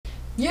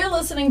You're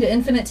listening to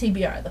Infinite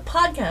TBR, the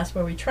podcast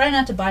where we try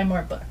not to buy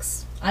more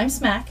books. I'm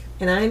Smack.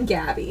 And I'm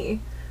Gabby.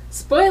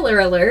 Spoiler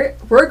alert,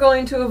 we're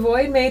going to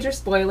avoid major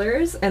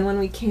spoilers, and when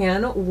we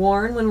can,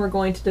 warn when we're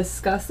going to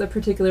discuss a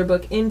particular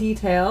book in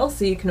detail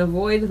so you can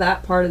avoid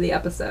that part of the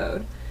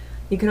episode.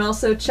 You can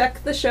also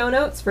check the show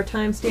notes for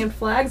time-stamped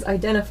flags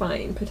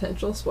identifying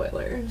potential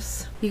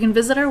spoilers. You can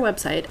visit our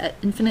website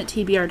at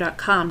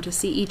infiniteTBR.com to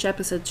see each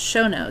episode's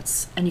show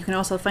notes, and you can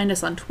also find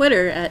us on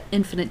Twitter at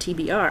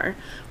InfiniteTBR,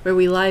 where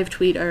we live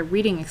tweet our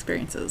reading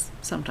experiences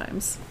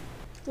sometimes.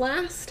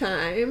 Last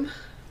time,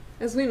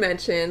 as we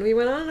mentioned, we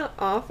went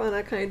off on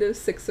a kind of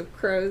Six of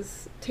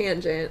Crows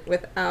tangent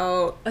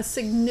without A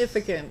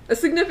substantial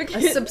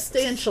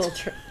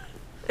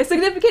a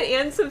significant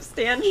and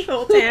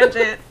substantial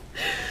tangent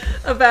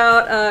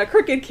about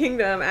Crooked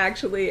Kingdom,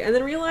 actually, and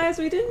then realized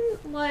we didn't,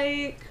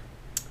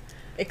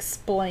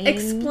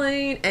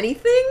 explain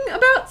anything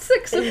about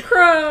Six of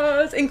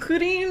Crows,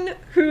 including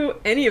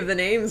any of the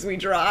names we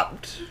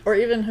dropped. Or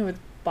even who would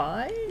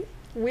buy?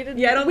 We didn't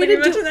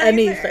mention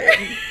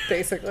anything,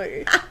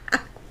 basically.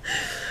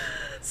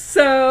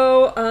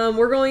 So,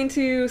 we're going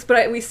to,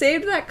 but we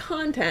saved that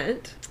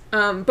content,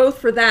 both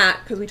for that,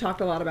 because we talked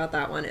a lot about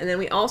that one, and then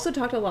we also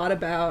talked a lot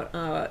about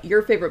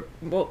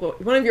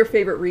one of your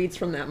favorite reads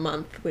from that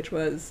month, which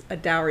was A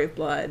Dowry of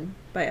Blood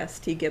by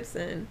S.T.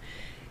 Gibson,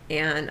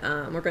 and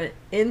we're going to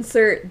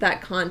insert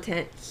that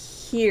content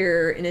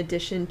here in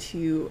addition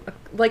to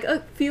a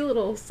few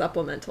little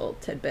supplemental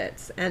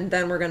tidbits, and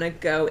then we're going to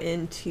go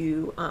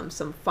into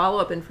some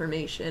follow-up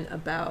information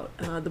about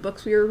the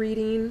books we were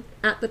reading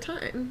at the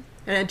time,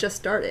 and it just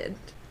started.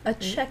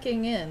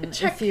 Checking in,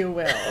 if you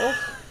will.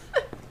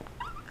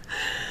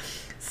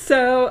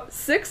 So,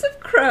 Six of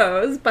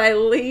Crows by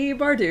Leigh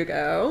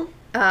Bardugo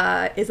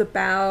is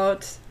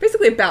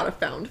basically about a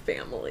found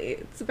family.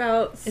 It's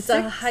a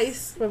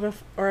heist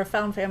or a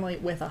found family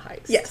with a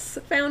heist. Yes,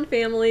 a found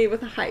family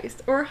with a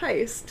heist, or a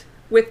heist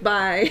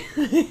by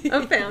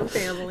a found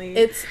family.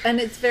 It's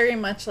very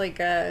much like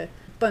a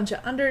bunch of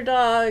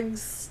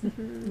underdogs.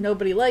 Mm-hmm.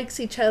 Nobody likes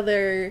each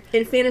other.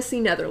 In Fantasy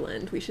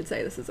Netherland, we should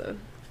say this is a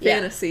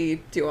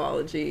fantasy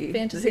duology.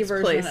 Fantasy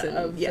version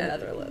of the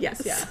Netherlands.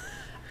 Yes. Yeah.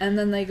 And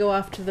then they go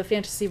off to the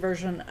fantasy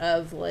version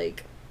of,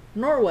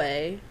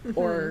 Norway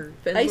or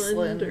Finland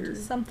Iceland or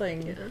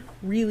something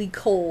really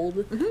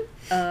cold.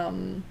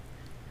 Mm-hmm.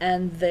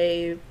 And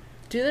they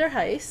do their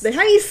heist. They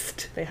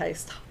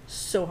heist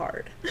so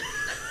hard.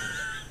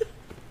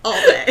 All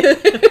day.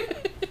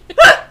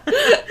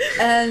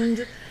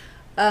 And,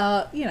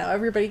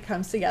 everybody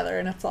comes together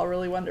and it's all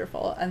really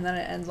wonderful. And then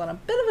it ends on a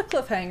bit of a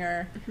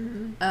cliffhanger,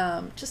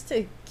 just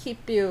to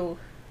keep you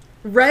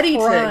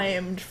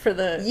primed for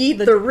the eat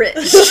the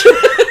rich.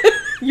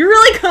 You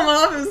really come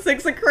off of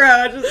Six of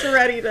Crows just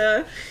ready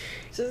to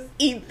just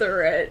eat the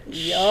rich.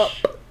 Yup.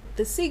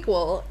 The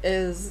sequel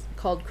is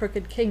called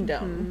Crooked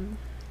Kingdom,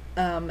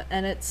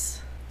 and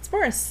it's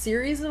more a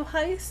series of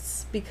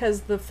heists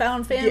because the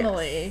found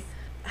family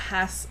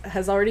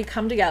has already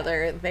come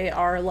together. They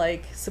are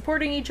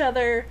supporting each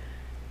other,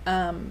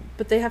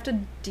 but they have to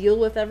deal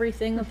with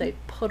everything that they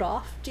put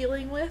off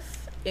dealing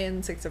with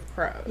in Six of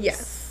Crows.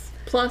 Yes.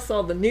 Plus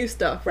all the new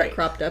stuff that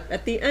cropped up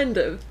at the end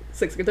of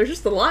Six of Crows. There's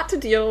just a lot to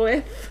deal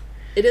with.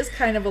 It is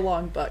kind of a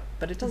long book,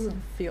 but it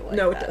doesn't feel like that.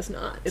 No, it does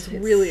not. It's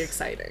really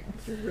exciting.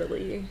 It's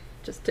really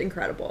just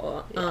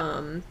incredible.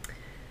 Yeah.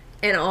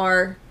 And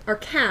our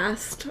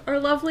cast, our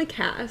lovely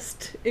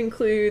cast,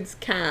 includes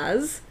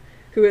Kaz,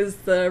 who is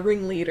the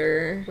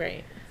ringleader.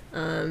 Right.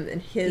 And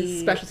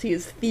his specialty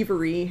is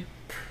thievery.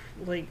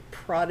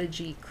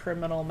 Prodigy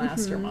criminal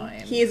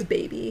mastermind. He is a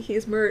baby.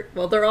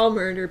 They're all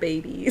murder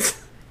babies.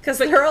 Because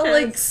they're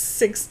all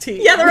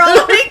 16. Yeah, they're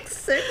all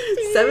 16.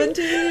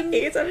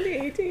 17.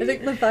 17, 18. I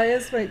think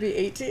Matthias might be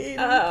 18.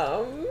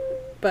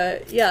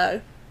 But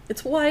yeah,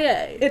 it's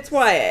YA. It's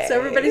YA. So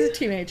everybody's a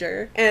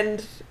teenager.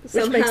 And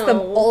which makes them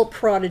all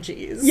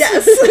prodigies.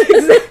 Yes,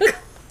 exactly.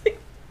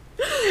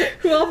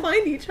 Who all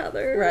find each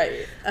other.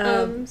 Right.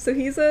 So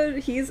he's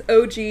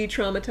OG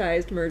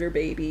traumatized murder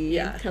baby.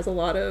 Yeah. Has a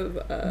lot of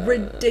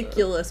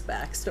ridiculous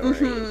backstory.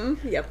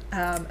 Mm-hmm. Yep.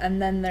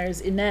 And then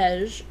there's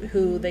Inej,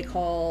 who they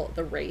call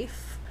the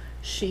Wraith.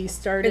 She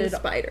started... And the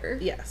Spider.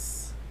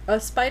 Yes. A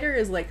spider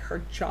is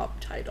her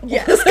job title.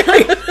 Yes.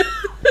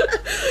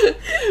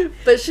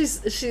 But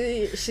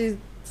she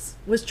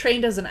was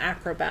trained as an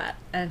acrobat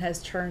and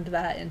has turned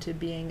that into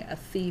being a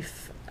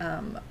thief,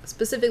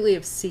 specifically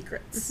of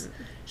secrets.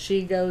 Mm-hmm.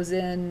 She goes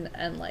in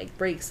and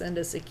breaks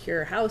into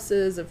secure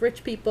houses of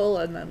rich people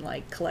and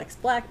then collects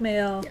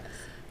blackmail. Yes.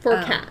 For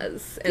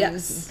Kaz and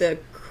the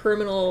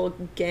criminal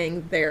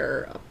gang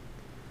there.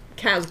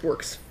 Kaz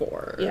works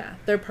for. Yeah,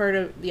 they're part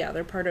of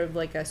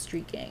a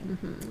street gang.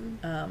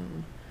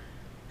 Mm-hmm.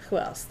 Who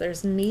else?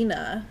 There's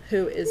Nina,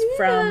 who is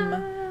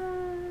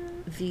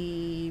from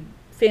the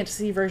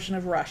fantasy version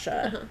of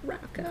Russia.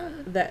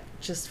 Raqqa. That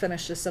just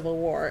finished a civil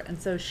war, and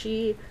so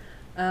she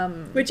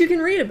which you can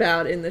read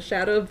about in the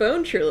Shadow of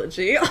Bone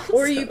trilogy also.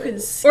 Or you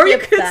could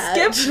skip that.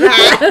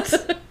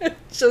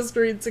 Just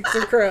read Six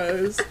of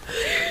Crows.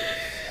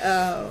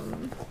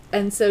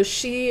 And so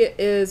she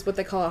is what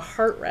they call a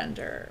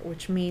heartrender,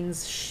 which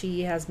means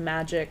she has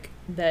magic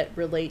that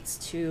relates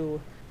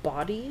to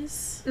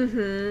bodies,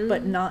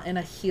 but not in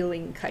a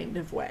healing kind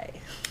of way.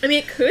 I mean,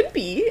 it could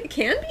be. It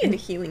can be in a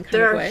healing kind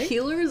There of are way.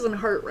 healers and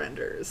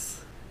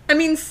heartrenders. I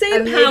mean, same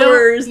And they don't-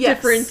 powers, yes.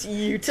 different So,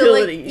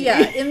 utility. like,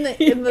 yeah,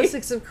 in the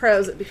Six of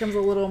Crows, it becomes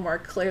a little more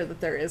clear that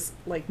there is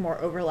like more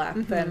overlap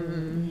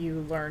than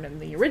you learn in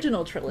the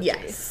original trilogy.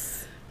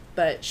 Yes.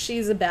 But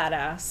she's a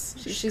badass.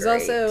 She's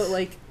great. also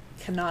like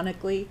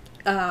canonically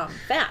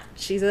fat.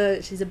 She's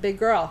a big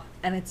girl,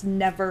 and it's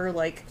never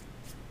like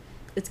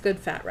it's good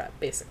fat rep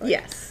basically.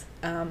 Yes.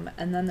 And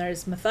then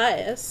there's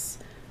Matthias,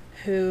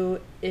 who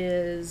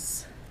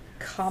is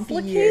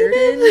complicated.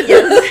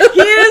 Yes,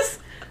 he is.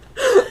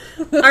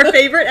 Our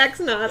favorite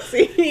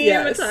ex-Nazi,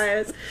 Yes.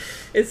 Matthias,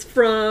 is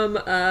from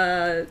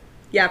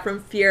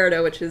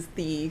Fierda, which is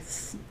the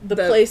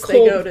place they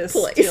cold go to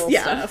place, steal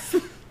yeah.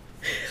 stuff.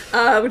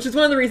 Which is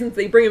one of the reasons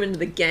they bring him into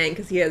the gang,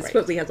 because he Right.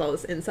 supposedly has all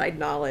this inside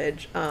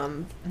knowledge.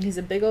 And he's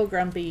a big old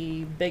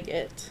grumpy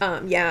bigot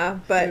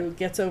But who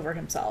gets over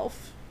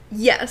himself.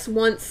 yes,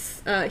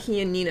 once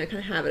he and Nina kind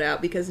of have it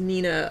out, because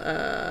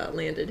Nina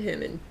landed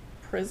him in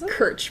Prison?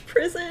 Kirch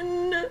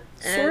prison,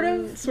 Sort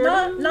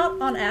of.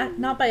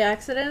 Not by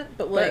accident,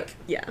 but like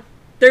yeah,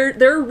 there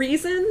are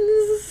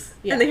reasons,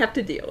 Yeah. and they have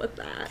to deal with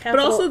that. But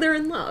Capital- also they're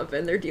in love,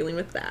 and they're dealing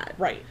with that.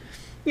 right.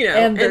 You know,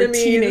 And they're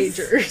enemies.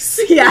 teenagers.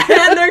 Yeah,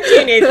 and they're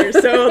teenagers,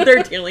 so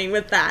they're dealing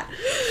with that.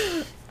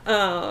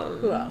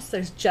 Who else?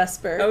 There's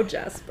Jesper. Oh,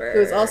 Jesper,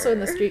 Who is also in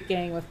the street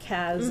gang with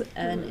Kaz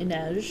and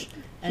Inej.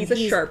 And He's a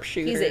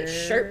sharpshooter. He's a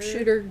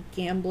sharpshooter,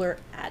 gambler,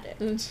 addict.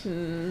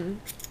 Mm-hmm.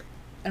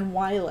 And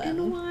Wylan.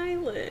 And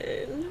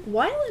Wylan.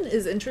 Wylan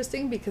is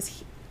interesting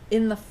because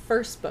in the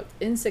first book,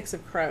 in Six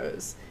of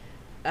Crows,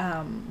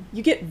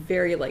 You get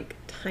very like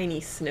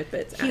tiny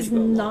snippets. as he's you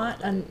go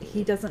not along.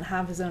 he doesn't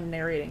have his own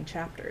narrating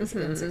chapters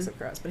in Mhm. Six of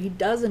Crows, but he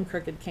does in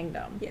Crooked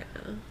Kingdom. Yeah.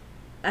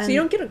 And So you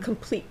don't get a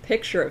complete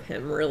picture of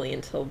him really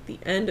until the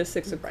end of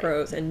Six of Right.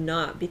 Crows, and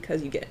not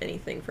because you get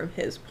anything from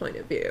his point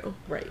of view.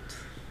 right.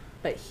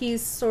 But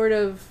he's sort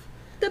of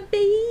The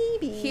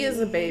baby. he is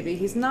a baby.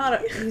 He's not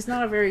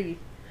a very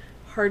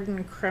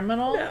hardened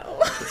criminal,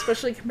 No.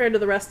 especially compared to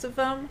the rest of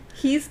them.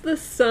 He's the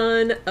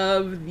son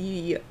of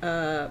the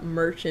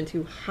merchant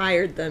who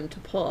hired them to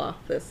pull off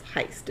this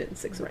heist in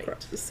Six of Right.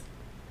 Crows.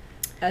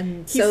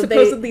 And He's so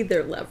supposedly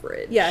their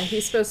leverage. yeah,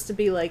 he's supposed to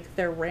be like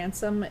their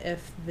ransom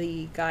if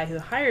the guy who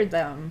hired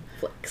them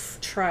Flicks.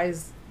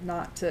 tries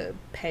not to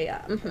pay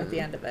up at the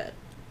end of it.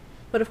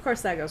 But of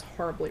course that goes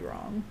horribly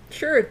wrong.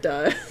 Sure it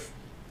does.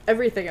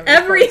 Everything in those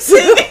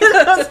Everything books in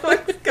those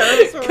books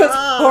goes goes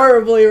wrong.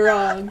 horribly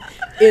wrong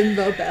in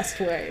the best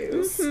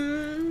ways.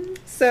 Mhm.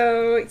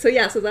 So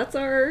that's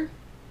our...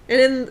 And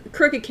in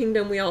Crooked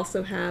Kingdom we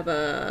also have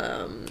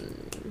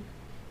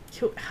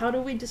How do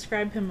we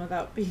describe him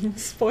without being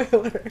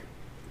spoiler?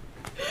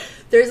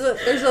 There's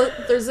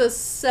a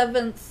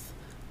seventh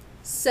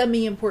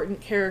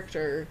semi-important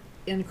character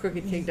in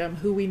Crooked Kingdom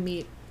who we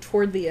meet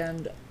toward the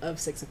end of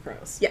Six of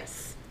Crows.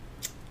 Yes.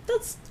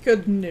 That's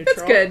good neutral.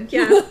 That's good,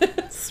 yeah.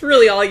 It's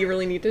really all you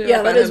really need to know Yeah,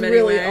 about that is him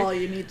really anyway. all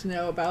you need to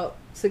know about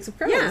Six of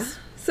Crows. Yeah.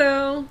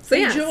 So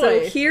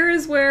Enjoy. here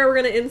is where we're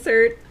gonna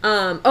insert.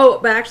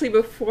 But actually,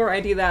 before I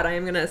do that, I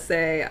am gonna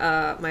say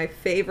my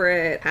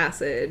favorite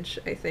passage.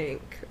 I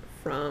think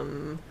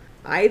from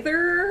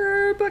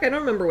either book. I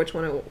don't remember which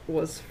one it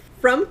was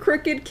from.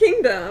 Crooked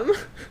Kingdom.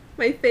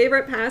 My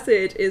favorite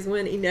passage is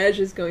when Inej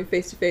is going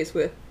face to face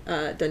with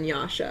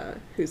Dunyasha,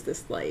 who's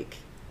this like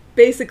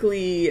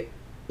basically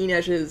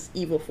Inej's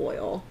evil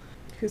foil,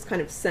 who's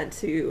kind of sent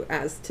to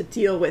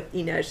deal with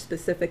Inej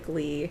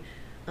specifically.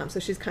 So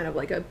she's kind of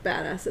like a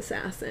badass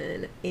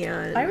assassin,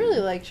 and I really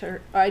liked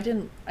her.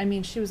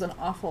 She was an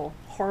awful,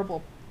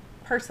 horrible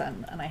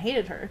person, and I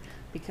hated her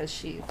because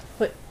she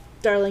put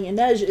darling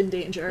Inej in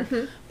danger.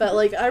 Mm-hmm. But,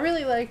 like, I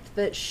really liked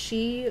that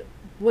she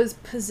was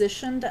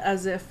positioned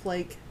as if,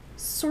 like,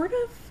 sort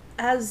of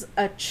as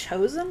a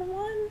chosen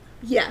one.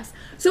 Yes.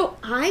 So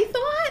I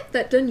thought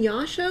that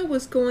Dunyasha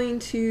was going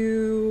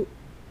to.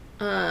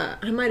 I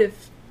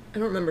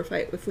don't remember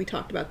if we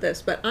talked about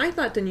this, but I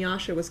thought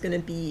Dunyasha was going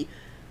to be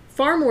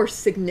far more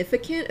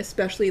significant,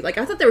 especially like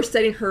I thought they were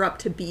setting her up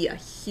to be a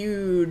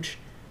huge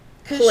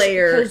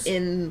player 'cause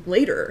in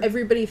later.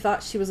 Everybody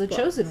thought she was a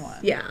chosen one.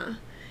 Yeah.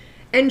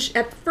 And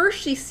at first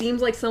she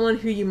seems like someone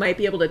who you might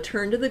be able to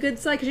turn to the good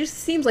side, because she just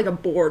seems like a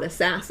bored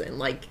assassin.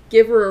 Like,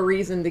 give her a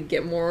reason to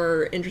get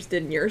more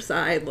interested in your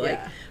side. Like,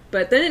 Yeah.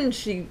 But then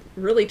she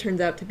really turns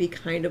out to be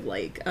kind of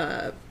like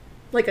a,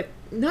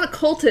 not a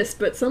cultist,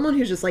 but someone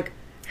who's just like,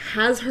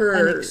 has her...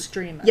 An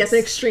extremist. Yes, an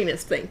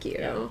extremist, thank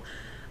you.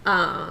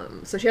 Yeah.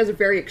 So she has a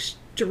very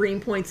extreme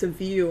points of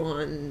view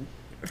on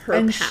her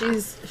And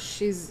path.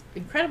 she's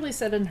incredibly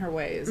set in her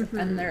ways, Mm-hmm.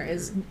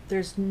 and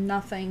there's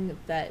nothing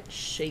that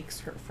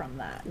shakes her from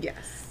that.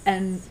 Yes.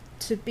 And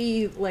to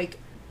be like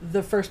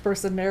the first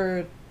person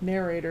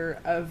narrator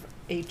of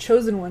a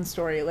chosen one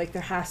story, like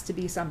there has to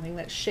be something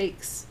that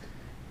shakes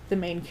the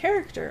main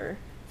character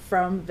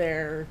from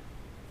their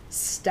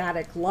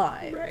static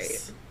lives.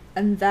 Right.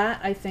 And that,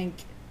 I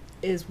think,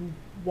 is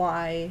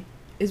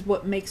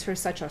what makes her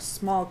such a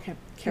small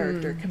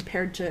character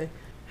compared to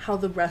how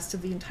the rest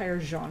of the entire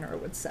genre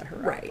would set her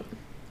up. Right.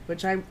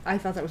 Which I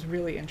thought that was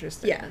really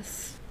interesting.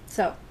 Yes.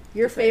 So,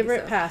 your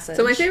favorite passage.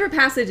 So my favorite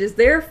passage is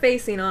they're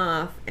facing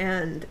off,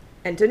 and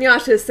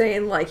Dunyasha is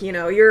saying, like, you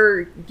know,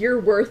 you're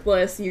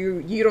worthless,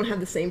 you don't have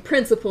the same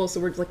principles, so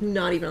we're just, like,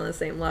 not even on the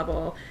same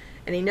level.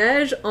 And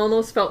Inej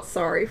almost felt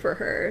sorry for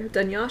her.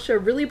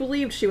 Dunyasha really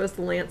believed she was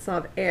the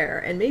Lantsov heir,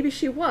 and maybe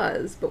she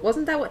was, but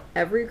wasn't that what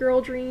every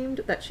girl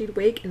dreamed? That she'd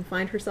wake and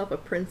find herself a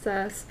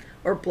princess,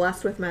 or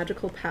blessed with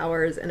magical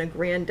powers and a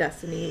grand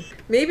destiny.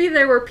 Maybe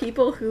there were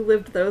people who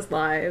lived those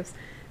lives.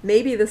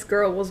 Maybe this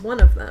girl was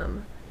one of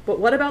them. But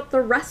what about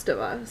the rest of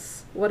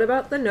us? What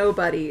about the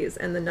nobodies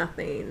and the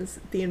nothings,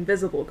 the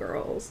invisible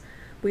girls?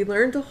 We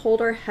learned to hold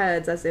our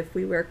heads as if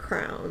we wear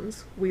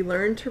crowns. We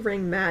learned to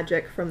wring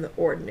magic from the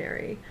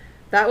ordinary.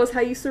 That was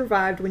how you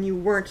survived when you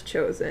weren't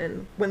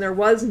chosen, when there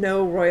was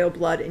no royal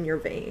blood in your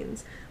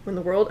veins. When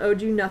the world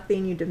owed you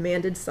nothing, you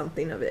demanded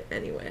something of it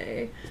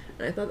anyway.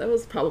 And I thought that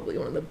was probably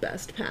one of the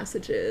best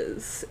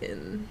passages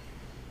in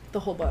the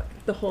whole book.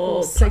 The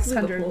whole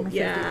 650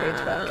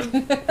 page book.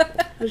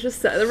 It was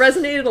just, it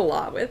resonated a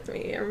lot with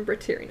me. I remember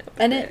tearing up.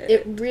 And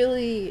it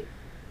really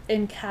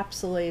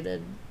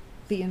encapsulated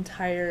the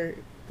entire,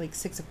 like,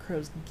 Six of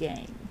Crows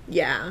gang.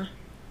 Yeah.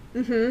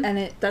 Mm-hmm.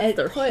 And that's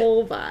their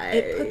whole vibe.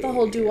 It put the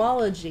whole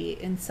duology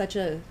in such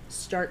a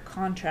stark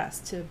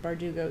contrast to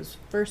Bardugo's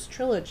first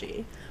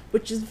trilogy,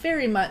 which is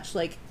very much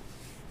like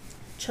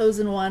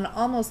Chosen One,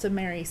 almost a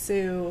Mary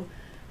Sue,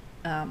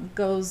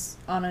 goes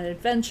on an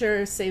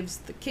adventure, saves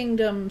the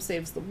kingdom,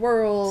 saves the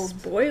world.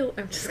 Spoil?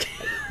 I'm just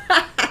kidding.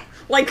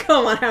 Like,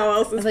 come on, how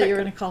else is I thought you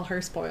were going to call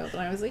her spoiled, and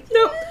I was like,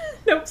 nope,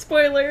 nope,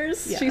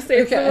 spoilers. Yeah, she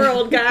saved the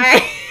world,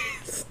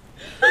 guys.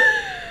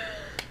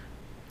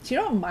 Do you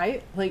know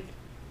what like,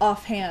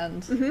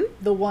 offhand,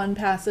 the one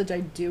passage I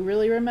do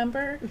really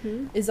remember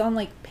is on,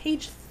 like,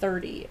 page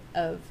 30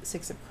 of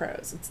Six of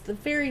Crows. It's the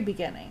very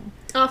beginning.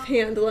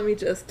 Offhand, let me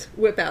just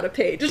whip out a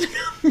page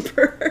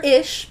number.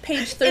 Page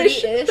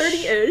 30-ish.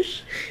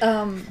 30-ish.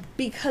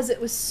 Because it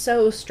was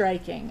so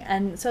striking.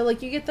 And so,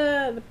 like, you get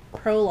the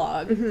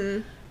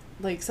prologue,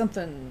 like,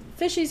 something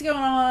fishy's going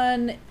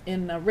on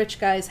in a rich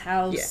guy's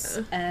house,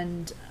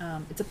 and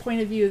it's a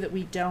point of view that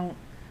we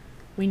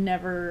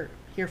never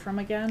hear from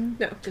again.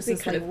 No, just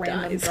this, like,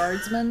 random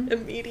guardsman.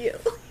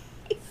 Immediately.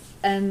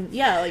 And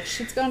yeah, like,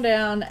 shit's going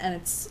down, and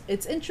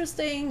it's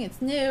interesting,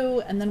 it's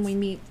new, and then we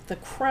meet the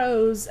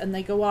Crows, and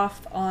they go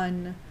off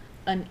on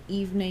an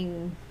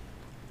evening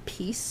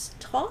peace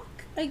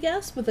talk, I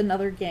guess, with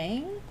another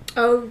gang.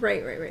 Oh,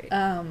 right.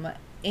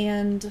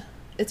 And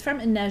it's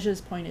from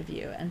Inej's point of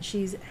view, and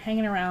she's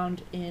hanging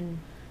around in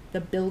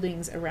the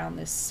buildings around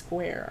this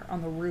square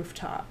on the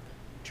rooftop,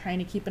 trying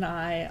to keep an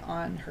eye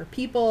on her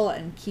people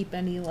and keep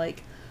any,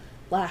 like,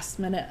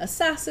 last-minute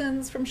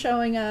assassins from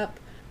showing up.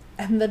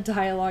 And the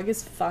dialogue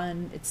is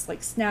fun. It's,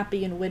 like,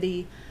 snappy and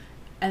witty.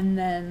 And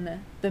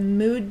then the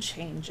mood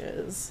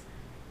changes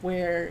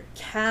where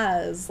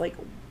Kaz, like,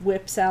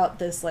 whips out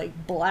this,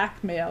 like,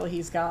 blackmail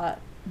he's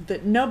got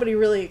that nobody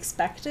really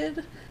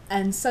expected.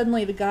 And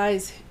suddenly the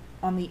guys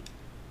on the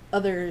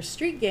other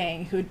street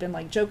gang who had been,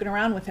 like, joking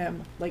around with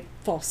him, like,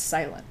 fall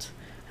silent.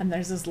 And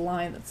there's this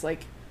line that's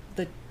like,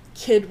 the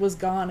kid was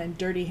gone and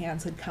Dirty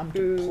Hands had come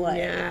to play.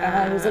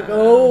 Yeah. And I was like,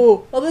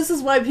 oh, well, this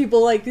is why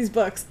people like these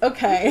books.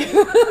 Okay.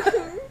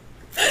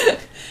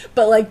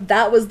 But, like,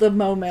 that was the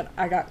moment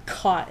I got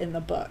caught in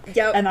the book.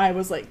 Yep. And I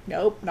was like,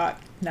 nope,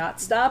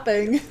 not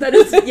stopping. That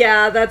is,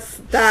 yeah,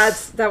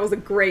 that was a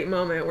great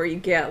moment where you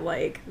get,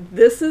 like,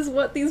 this is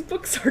what these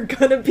books are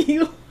gonna be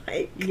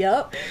like.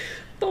 Yep.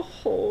 The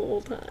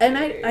whole time. And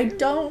I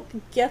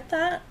don't get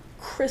that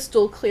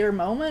crystal clear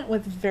moment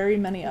with very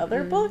many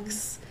other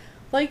books.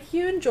 Like,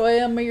 you enjoy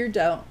them or you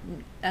don't,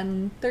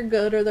 and they're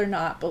good or they're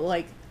not, but,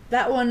 like,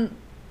 that one,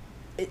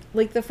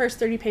 like, the first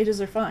 30 pages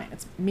are fine.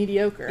 It's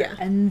mediocre. Yeah.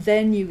 And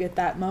then you get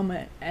that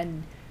moment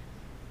and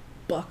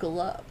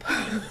buckle up.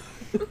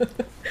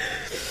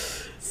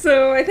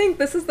 So I think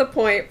this is the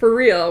point, for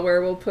real,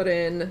 where we'll put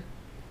in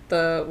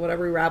the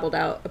whatever we rabbled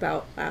out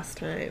about last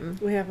time.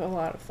 We have a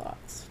lot of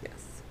thoughts.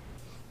 Yes.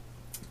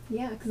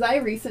 Yeah, because I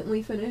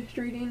recently finished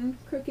reading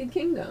Crooked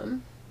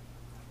Kingdom.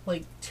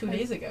 Like 2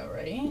 days ago,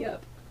 right?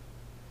 Yep.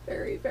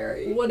 Very,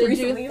 very What did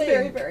recently, you think?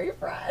 very, very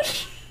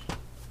fresh.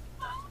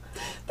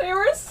 They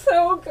were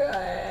so good.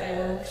 They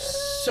were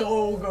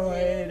so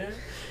good.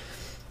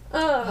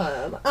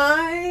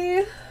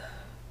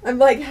 I'm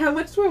like, how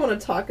much do I want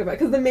to talk about?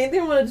 Because the main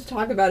thing I wanted to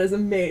talk about is a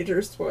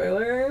major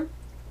spoiler.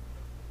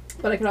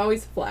 But I can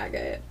always flag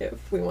it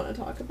if we want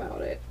to talk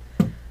about it.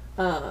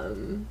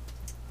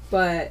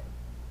 But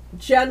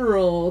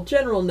general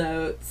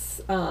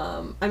notes.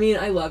 I mean,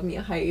 I love me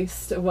a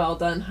heist, a well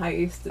done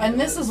heist. And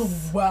this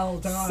is well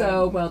done.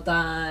 So well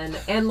done.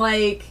 And,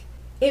 like,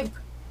 it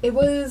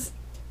was,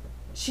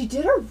 she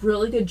did a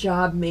really good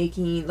job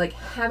making, like,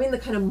 having the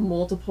kind of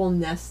multiple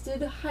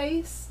nested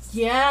heists.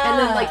 Yeah. And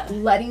then, like,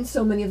 letting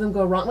so many of them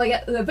go wrong.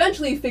 Like,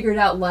 eventually you figured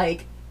out,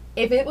 like,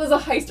 if it was a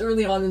heist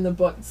early on in the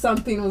book,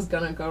 something was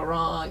gonna go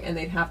wrong, and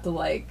they'd have to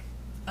like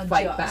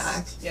fight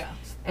back. Yeah.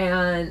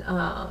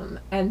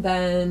 And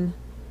then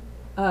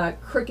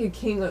Crooked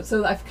Kingdom.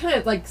 So I've kind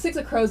of like Six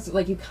of Crows.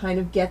 Like you kind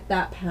of get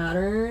that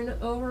pattern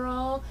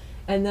overall.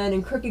 And then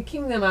in Crooked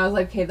Kingdom, I was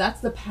like, okay,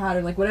 that's the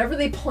pattern. Like, whatever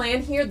they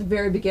plan here at the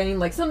very beginning,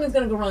 like, something's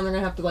going to go wrong. They're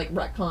going to have to, like,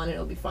 retcon it.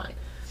 It'll be fine.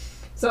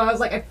 So I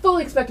was like, I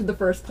fully expected the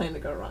first plan to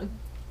go wrong.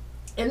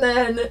 And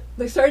then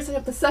they started setting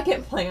up the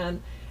second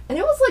plan. And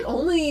it was, like,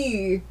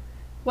 only,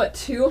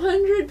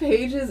 200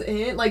 pages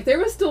in? Like, there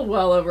was still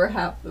well over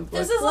half the book.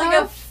 This is, like,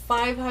 a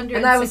 500,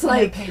 and I was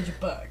 600 like, page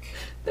book.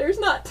 There's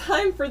not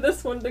time for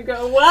this one to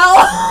go well.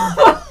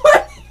 I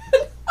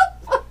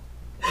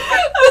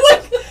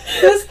was like,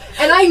 this...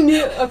 And I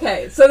knew,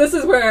 okay, so this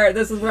is where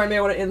I may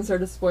want to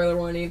insert a spoiler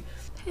warning.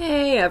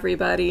 Hey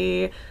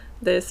everybody,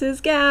 this is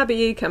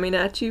Gabby coming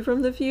at you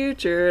from the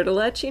future to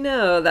let you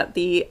know that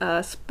the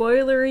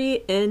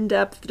spoilery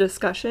in-depth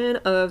discussion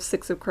of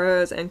Six of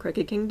Crows and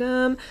Crooked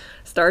Kingdom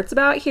starts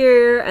about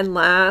here and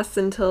lasts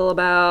until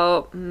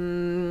about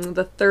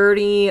the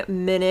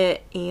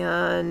 30-minute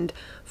and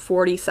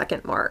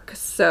 40-second mark.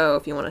 So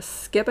if you want to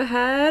skip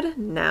ahead,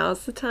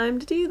 now's the time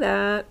to do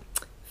that.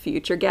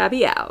 Future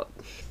Gabby out.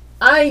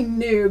 I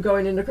knew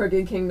going into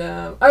Crooked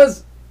Kingdom, I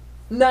was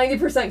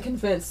 90%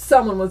 convinced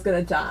someone was going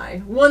to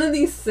die. One of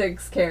these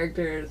 6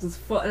 characters was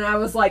and I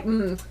was like,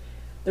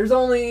 there's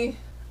only,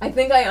 I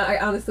think I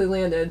honestly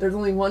landed, there's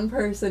only one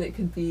person it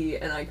could be,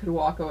 and I could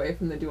walk away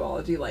from the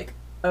duology like,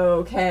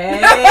 okay.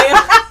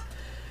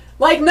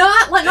 Like,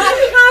 not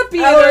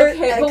happy,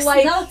 okay, but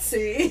like,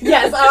 Nazi.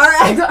 Yes,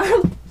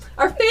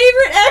 our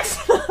favorite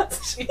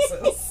ex-Nazi.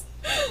 Jesus.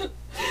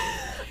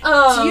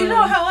 Do you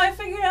know how I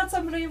figured out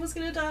somebody was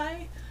going to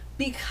die?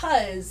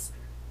 Because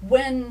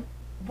when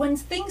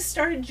things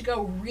started to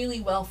go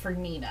really well for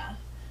Nina,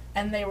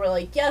 and they were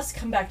like, yes,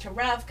 come back to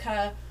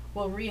Ravka,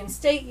 we'll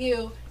reinstate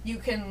you, you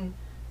can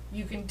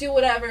do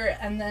whatever,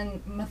 and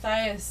then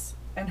Matthias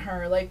and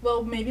her like,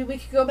 well, maybe we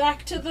could go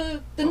back to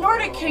the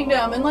Nordic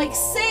kingdom and like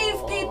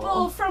save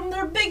people from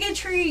their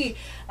bigotry.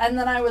 And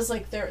then I was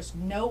like, there's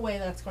no way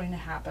that's going to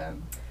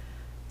happen.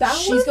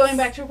 She's going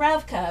back to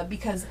Ravka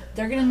because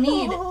they're going to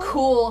need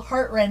cool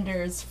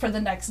heartrenders for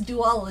the next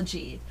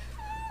duology.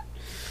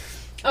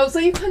 Oh, so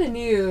you kind of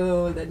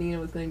knew that Nina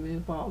was going to be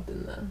involved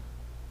in the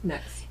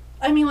next.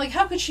 I mean, like,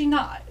 how could she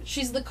not?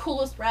 She's the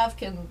coolest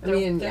Ravkan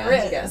there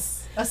is.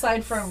 Yes.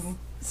 Aside from...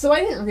 So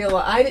I didn't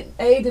realize...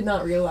 I did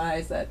not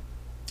realize that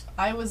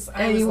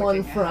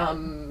anyone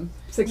from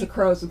Six of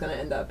Crows was going to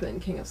end up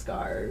in King of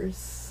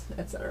Scars,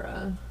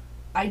 etc.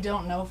 I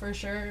don't know for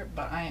sure,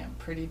 but I am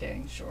pretty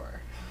dang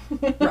sure.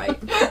 Right.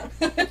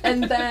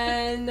 And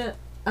then...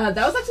 that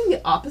was actually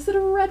the opposite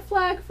of a red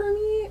flag for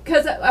me.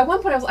 Because at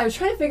one point I was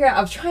trying to figure out,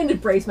 I was trying to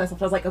brace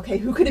myself. I was like, okay,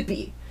 who could it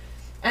be?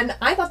 And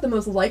I thought the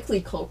most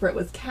likely culprit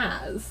was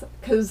Kaz.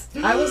 Because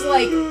I was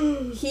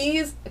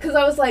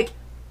like,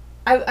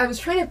 I was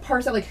trying to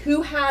parse out, like,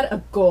 who had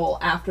a goal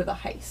after the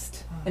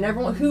heist? And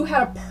everyone, who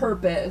had a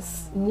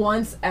purpose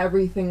once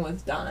everything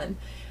was done?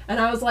 And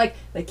I was like,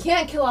 they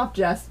can't kill off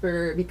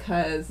Jesper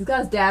because he's got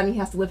his dad and he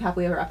has to live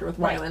happily ever after with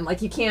Rylan. Right.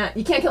 Like, you can't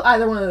kill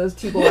either one of those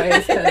two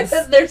boys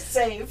because they're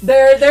safe.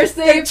 They're safe.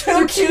 They're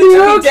too cute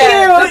to be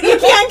dead. You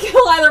can't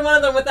kill either one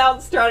of them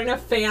without starting a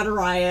fan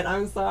riot.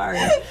 I'm sorry.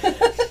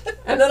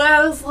 And then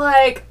I was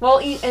like, well,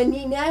 and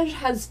Inej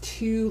has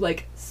two,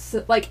 like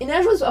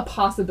Inej was a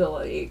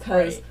possibility,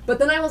 right. But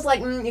then I was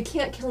like, you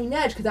can't kill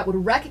Inej because that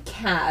would wreck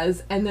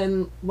Kaz, and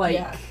then,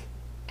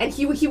 and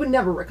he would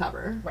never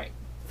recover. Right.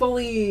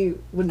 Fully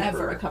would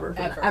never recover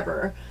from that,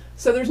 ever.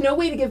 So there's no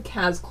way to give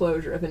Kaz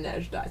closure if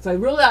Inej dies. So I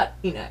ruled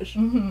out Inej.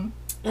 Mm-hmm.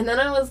 And then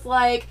I was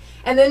like,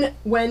 and then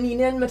when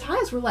Nina and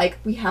Matthias were like,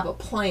 we have a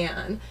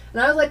plan.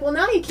 And I was like, well,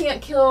 now you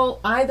can't kill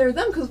either of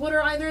them, because what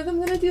are either of them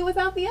going to do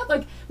without the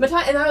other?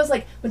 Like, and I was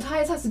like,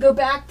 Matthias has to go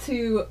back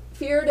to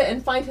Fjerda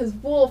and find his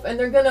wolf, and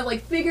they're going to,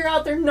 like, figure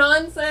out their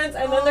nonsense,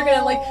 and then they're going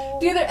to,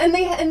 like, do their, and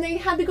they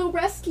had to go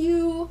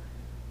rescue,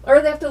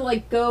 or they have to,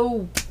 like,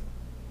 go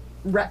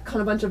retcon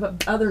a bunch of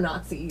other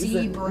Nazis.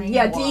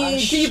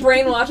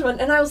 De-brainwash them.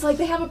 And I was like,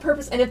 they have a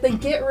purpose, and if they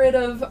get rid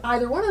of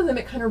either one of them,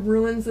 it kind of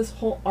ruins this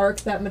whole arc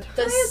that Matthias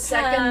had. The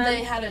second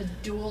they had a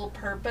dual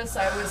purpose,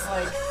 I was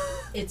like,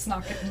 it's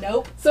not gonna,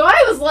 nope. So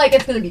I was like,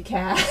 it's gonna be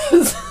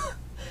Kaz.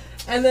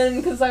 And then,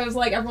 because I was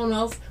like, everyone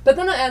else, but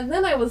then,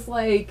 I was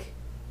like,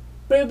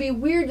 but it would be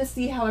weird to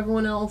see how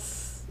everyone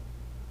else,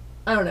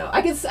 I don't know.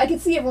 I could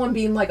see everyone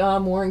being like,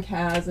 Moore and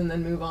Kaz, and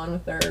then move on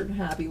with their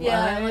happy lives.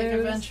 Yeah, like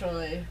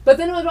eventually. But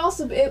then it would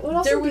also be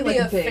like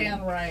a big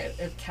fan riot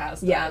if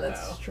Kaz died, yeah,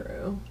 that's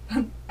true.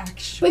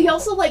 Actually. But he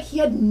also, like, he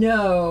had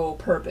no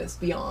purpose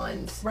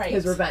beyond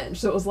his revenge.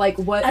 So it was like,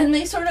 what? And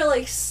they sort of,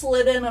 like,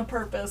 slid in a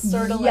purpose,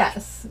 sort of,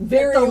 yes,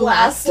 very the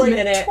last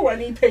minute. Like,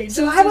 20 pages.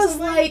 So I was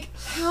like,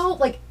 how,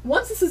 like,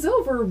 once this is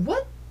over,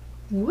 what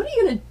are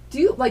you gonna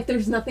do? Like,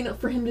 there's nothing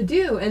for him to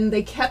do. And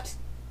they kept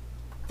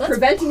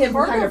preventing him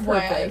from having a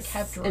purpose,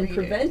 and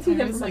preventing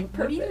him from having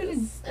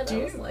purpose. And I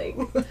was like,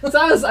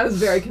 so I was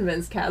very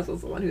convinced Kaz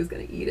was the one who was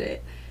going to eat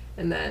it.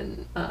 And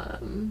then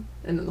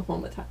the whole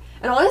Matthias.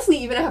 And honestly,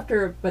 even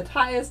after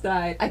Matthias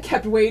died, I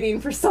kept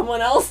waiting for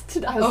someone else to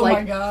die. I was oh like,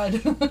 my god.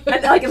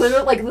 and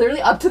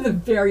literally up to the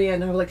very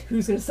end, I was like,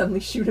 who's gonna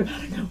suddenly shoot him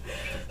out of nowhere?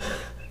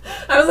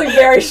 I was like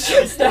very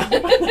stressed out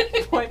at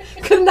that point.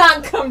 Could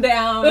not come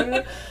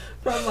down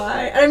from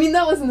my. And I mean,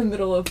 that was in the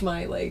middle of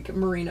my like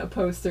Marina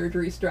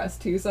post-surgery stress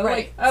too. So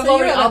like I was So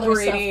already you had other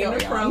operating stuff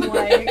going from on.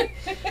 like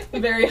a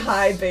very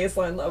high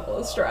baseline level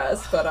of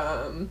stress. But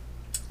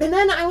and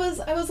then I was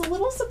a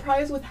little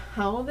surprised with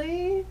how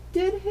they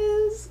did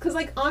his, because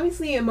like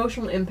obviously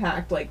emotional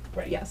impact, like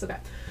yes, okay.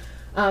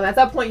 At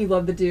that point, you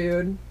love the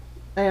dude,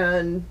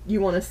 and you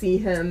want to see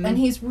him, and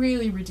he's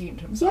really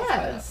redeemed himself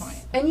by that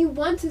point. And you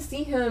want to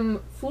see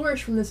him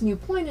flourish from this new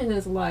point in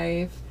his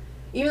life,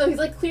 even though he's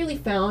like clearly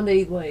found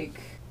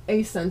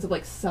a sense of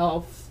like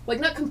self, like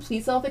not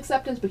complete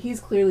self-acceptance, but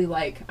he's clearly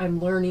like, I'm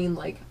learning,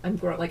 like I'm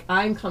growing, like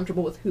I'm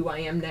comfortable with who I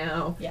am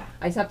now. Yeah.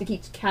 I just have to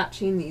keep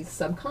catching these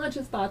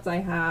subconscious thoughts I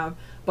have,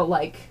 but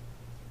like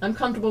I'm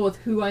comfortable with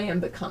who I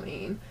am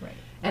becoming. Right.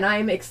 And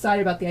I'm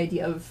excited about the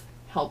idea of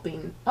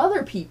helping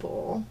other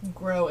people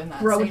grow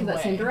into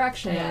that same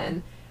direction. Yeah.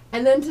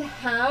 And then to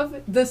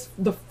have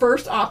the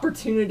first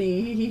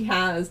opportunity he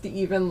has to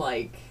even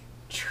like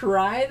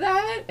try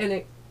that, and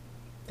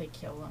they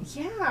kill him.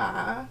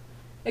 Yeah.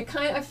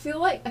 I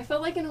felt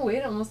like in a way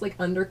it almost like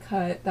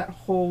undercut that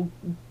whole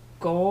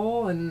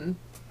goal, and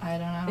I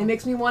don't know. it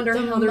makes me wonder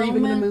how they're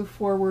even going to move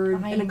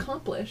forward and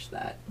accomplish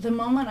that. The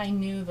moment I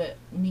knew that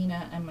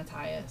Nina and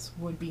Matthias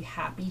would be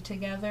happy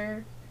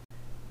together,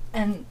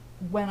 and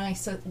when I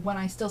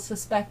still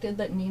suspected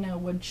that Nina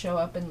would show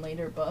up in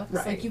later books,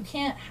 right. like you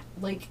can't,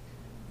 like,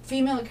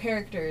 female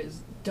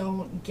characters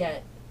don't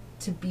get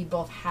to be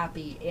both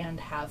happy and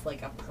have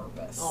like a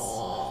purpose.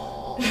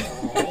 Aww.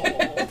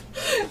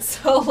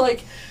 So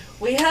like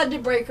we had to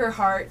break her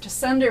heart to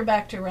send her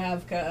back to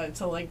Ravka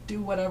to like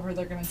do whatever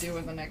they're gonna do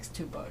in the next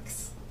 2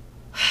 books.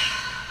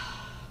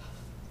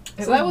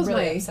 So that was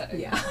really my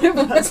upsetting. Yeah. It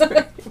was very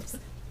upsetting.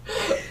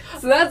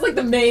 So that's like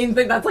the main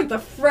thing. That's like the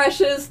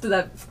freshest,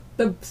 the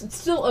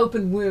still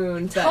open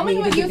wound. Tell me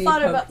what you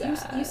thought about. You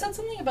You said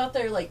something about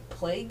their like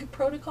plague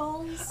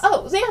protocols.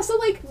 Oh yeah, so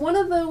like one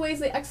of the ways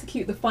they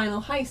execute the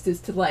final heist is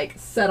to like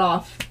set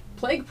off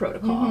plague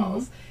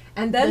protocols,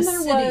 and then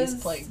there was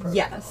plague protocols.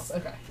 Yes,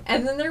 okay,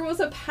 and then there was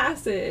a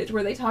passage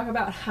where they talk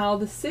about how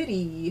the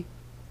city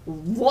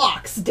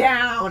locks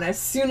down as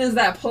soon as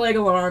that plague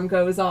alarm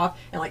goes off,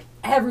 and like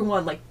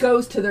everyone like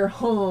goes to their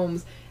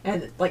homes.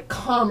 And, like,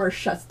 commerce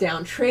shuts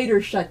down,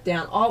 traders shut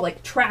down, all,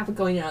 like, traffic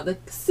going out. The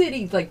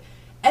city, like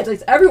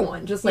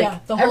everyone, just,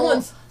 like,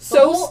 everyone's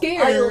so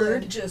scared.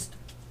 Island just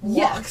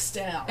locks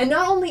down. And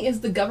not only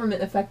is the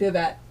government effective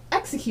at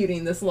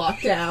executing this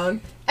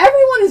lockdown,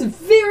 everyone is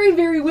very,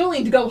 very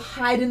willing to go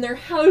hide in their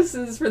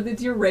houses for the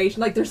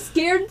duration. Like, they're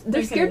scared to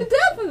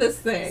death of this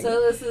thing.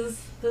 So this is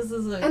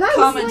a and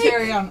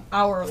commentary on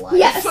our life.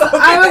 Yes, okay.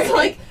 I was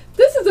like,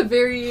 this is a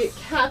very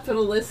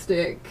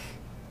capitalistic...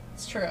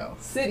 It's true.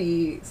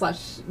 City / like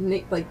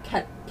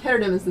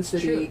Ketterdam is the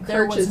city. True.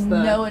 There Kirch was is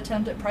the, no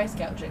attempt at price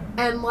gouging.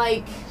 And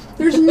like,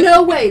 there's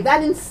no way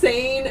that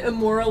insane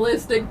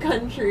immoralistic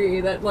country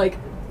that like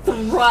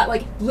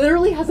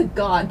literally has a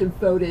god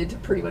devoted to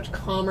pretty much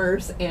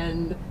commerce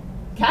and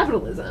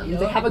capitalism. Yep.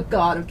 They have a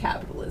god of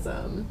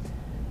capitalism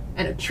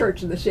and a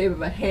church in the shape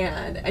of a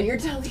hand. And you're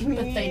telling me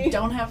But they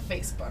don't have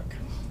Facebook.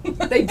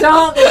 They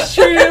don't. It's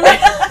true.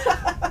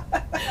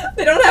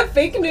 They don't have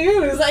fake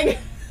news. I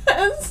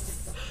guess.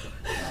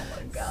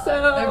 So,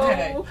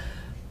 okay.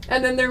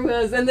 And then there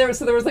was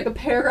like a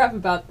paragraph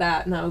about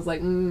that, and I was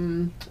like,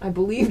 I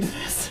believed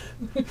this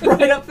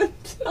right up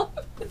until.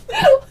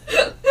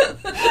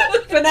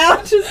 But now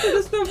I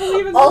just don't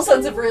believe it. All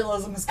sense of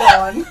realism is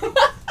gone.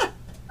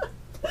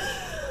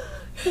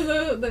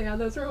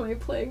 Those were my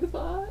plague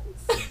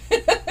thoughts.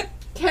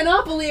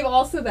 Cannot believe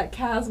also that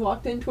Kaz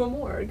walked into a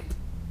morgue.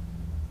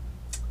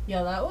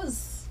 Yeah, that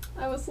was.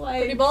 I was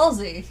like, pretty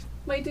ballsy.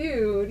 My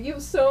dude, you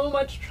have so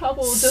much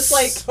trouble just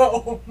like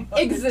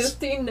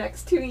existing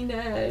next to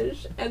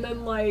Inej, and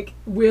then like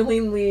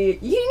willingly,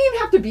 you didn't even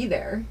have to be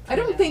there. I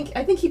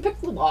think he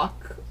picked the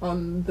lock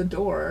on the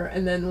door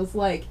and then was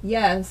like,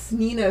 yes,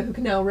 Nina, who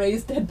can now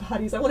raise dead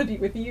bodies, I want to be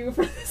with you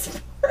for this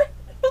part.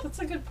 That's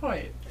a good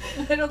point.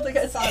 I don't think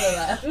I thought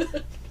of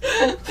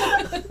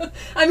that.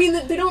 I mean,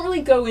 they don't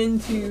really go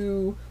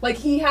into, like,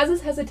 he has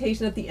his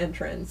hesitation at the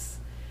entrance.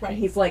 Right. And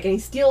he's like, and he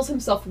steals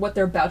himself what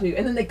they're about to do,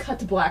 and then they cut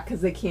to black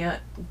because they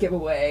can't give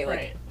away,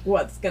 like,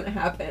 what's gonna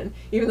happen.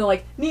 Even though,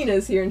 like,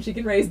 Nina's here and she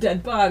can raise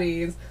dead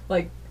bodies,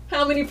 like,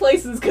 how many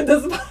places could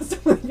this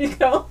possibly be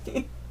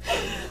going?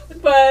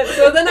 But,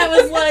 so then I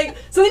was like,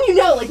 so then you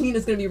know, like,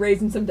 Nina's gonna be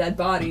raising some dead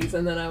bodies,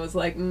 and then I was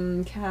like,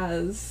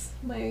 Kaz,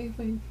 my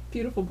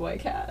beautiful boy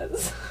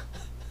Kaz.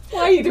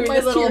 Why are you doing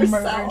this to yourself? My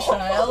little murder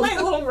child. My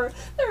little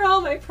they're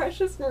all my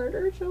precious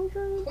murder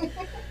children.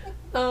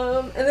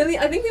 And then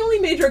I think the only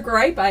major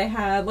gripe I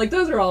had, like,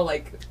 those are all,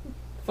 like,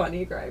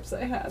 funny gripes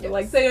I had. Yes.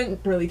 Like, they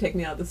didn't really take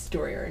me out of the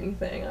story or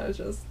anything. I was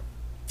just,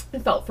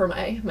 felt for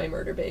my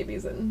murder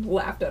babies and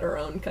laughed at our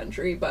own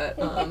country, but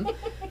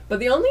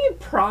the only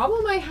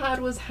problem I had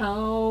was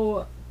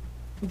how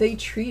they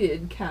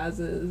treated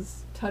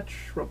Kaz's touch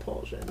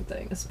repulsion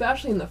thing,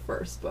 especially in the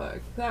first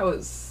book. That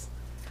was...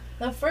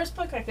 The first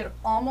book I could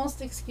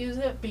almost excuse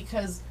it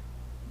because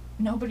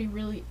nobody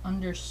really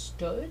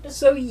understood.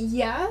 So,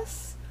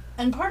 yes.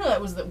 And part of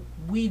that was that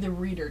we, the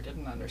reader,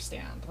 didn't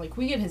understand. Like,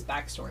 we get his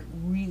backstory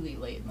really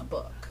late in the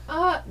book.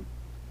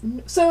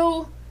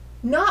 So,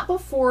 not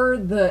before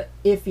the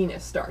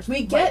iffiness starts.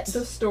 We get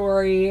the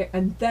story,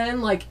 and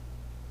then, like,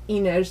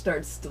 Inej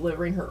starts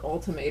delivering her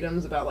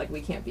ultimatums about, like,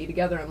 we can't be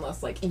together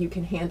unless, like, you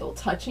can handle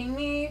touching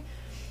me.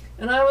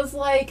 And I was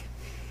like,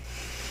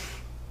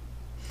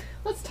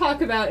 let's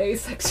talk about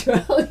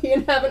asexuality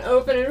and have an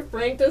open and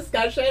frank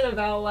discussion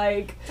about,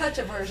 like... Touch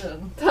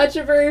aversion.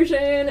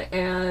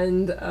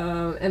 And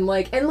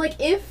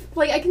if,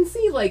 like, I can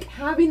see, like,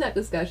 having that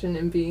discussion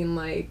and being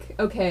like,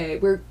 okay,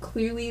 we're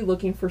clearly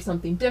looking for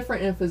something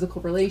different in a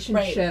physical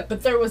relationship. Right,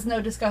 but there was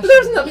no discussion.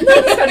 But there was no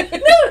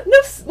discussion.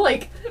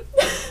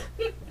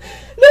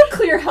 No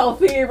clear,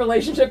 healthy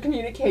relationship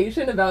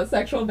communication about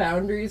sexual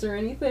boundaries or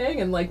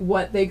anything, and, like,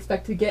 what they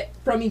expect to get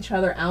from each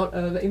other out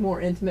of a more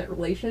intimate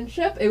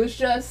relationship. It was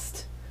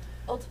just...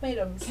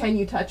 ultimatums. Can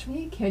you touch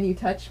me? Can you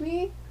touch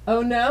me?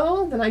 Oh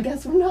no? Then I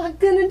guess we're not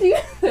gonna do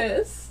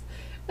this.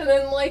 And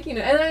then, like, you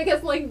know, and I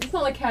guess, like, it's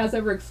not like Kaz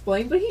ever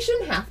explained, but he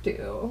shouldn't have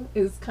to,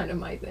 is kind of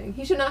my thing.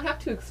 He should not have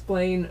to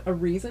explain a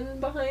reason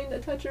behind a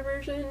touch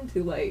aversion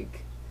to,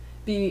 like,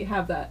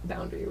 have that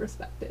boundary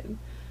respected.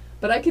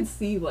 But I could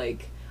see,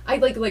 like...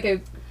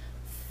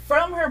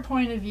 From her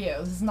point of view,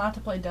 this is not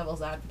to play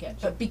devil's advocate,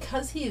 but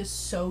because he is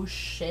so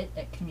shit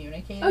at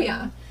communicating... Oh,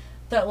 yeah.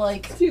 That,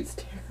 like... Dude's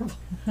terrible.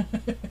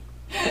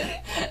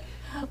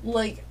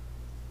 Like,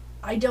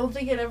 I don't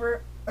think it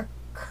ever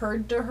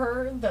occurred to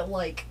her that,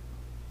 like...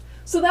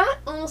 So that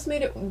almost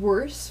made it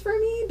worse for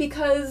me,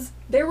 because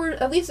there were,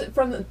 at least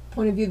from the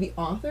point of view of the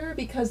author,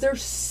 because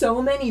there's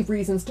so many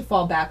reasons to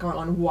fall back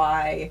on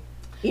why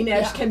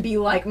Inej can be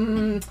like,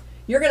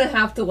 you're gonna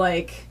have to,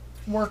 like...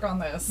 Work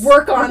on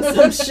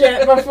some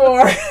shit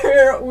before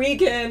we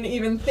can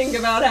even think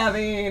about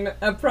having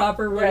a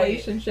proper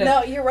relationship.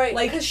 No, you're right.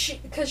 Like,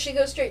 because she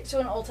goes straight to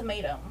an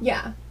ultimatum.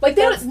 Yeah, like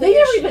they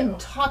never even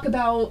talk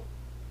about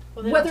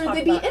whether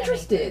they'd be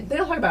interested. Anything. They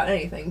don't talk about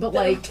anything, but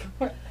like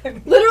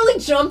literally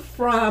jump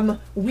from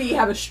we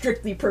have a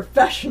strictly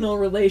professional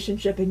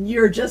relationship and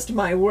you're just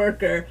my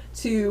worker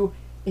to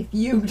if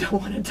you don't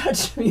want to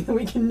touch me, then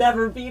we can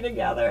never be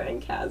together.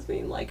 And Kaz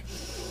being like.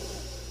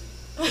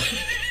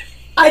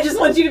 I just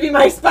want you to be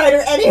my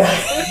spider anyway.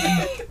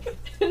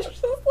 It's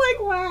just like,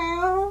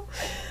 wow.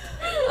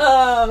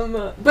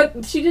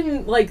 But she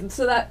didn't, like,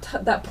 so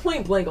that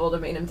point blank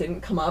ultimatum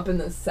didn't come up in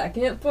the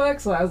second book,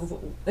 so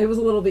it was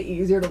a little bit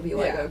easier to be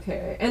like,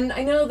 okay. And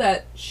I know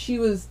that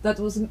that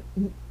was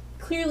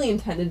clearly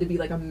intended to be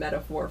like a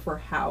metaphor for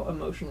how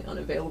emotionally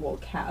unavailable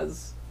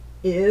Kaz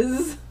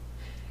is.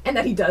 And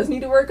that he does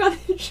need to work on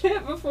his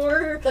shit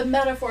before. The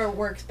metaphor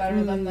works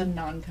better than the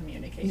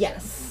non-communication.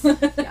 Yes.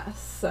 Yes.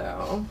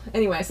 So,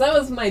 anyway, so that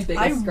was my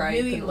biggest gripe. I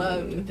really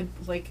loved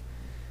the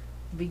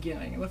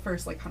beginning, the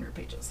first, 100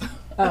 pages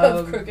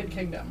of Crooked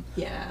Kingdom.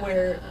 Yeah.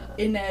 Where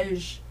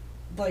Inej,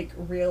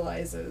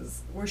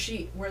 realizes,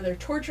 where they're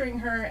torturing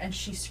her, and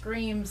she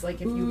screams,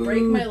 if you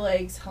break my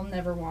legs, he'll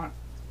never want...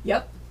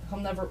 Yep.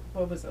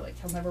 What was it,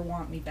 he'll never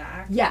want me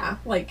back? Yeah,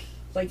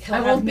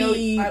 he'll have no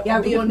use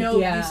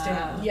to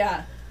him.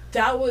 Yeah.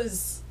 That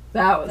was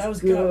good.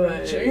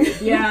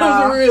 Gut-wrenching. Yeah.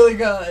 That was really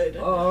good.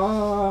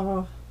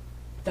 Oh.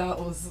 That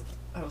was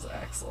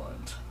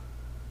excellent.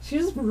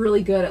 She's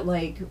really good at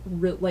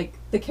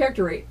the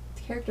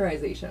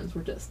characterizations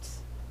were just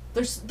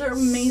they're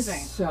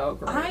amazing. So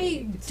great.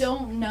 I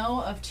don't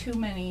know of too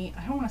many.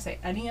 I don't want to say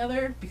any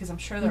other because I'm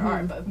sure there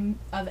are, but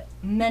of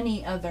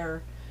many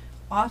other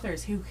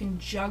authors who can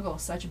juggle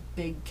such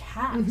big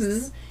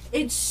casts.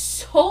 It's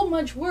so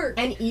much work.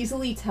 And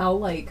easily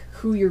tell,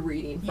 who you're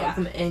reading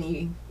from at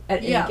any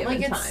given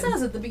time. It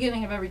says at the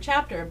beginning of every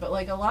chapter, but,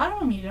 a lot of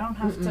them you don't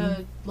have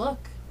to look.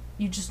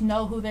 You just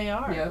know who they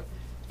are. Yep.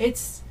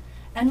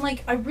 And,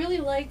 I really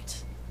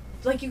liked,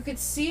 you could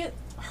see it,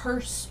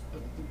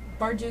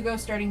 Bardugo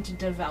starting to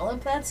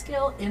develop that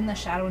skill in the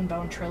Shadow and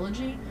Bone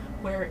trilogy,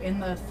 where in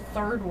the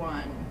third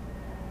one,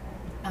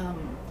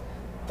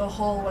 the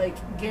whole,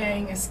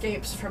 gang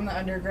escapes from the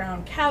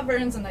underground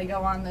caverns, and they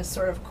go on this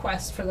sort of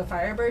quest for the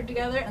Firebird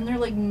together, and there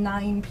are,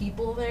 9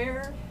 people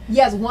there.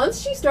 Yes,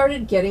 once she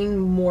started getting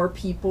more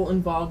people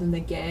involved in the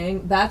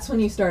gang, that's when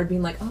you started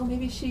being like, oh,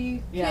 maybe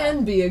she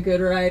can be a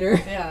good writer.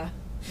 Yeah.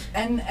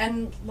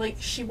 And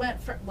she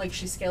went for,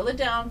 she scaled it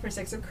down for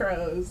Six of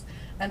Crows,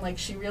 and,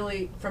 she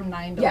really, from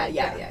 9 to...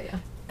 Yeah.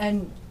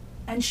 And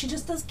she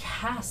just does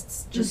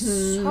casts just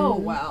so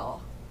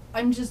well.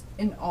 I'm just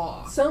in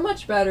awe. So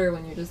much better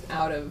when you're just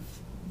out of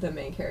the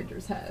main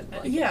character's head.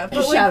 But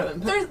Shadow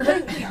and Bone.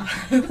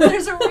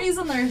 There's a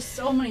reason there's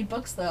so many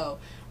books, though,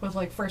 with,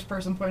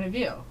 first-person point of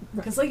view.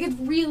 Because,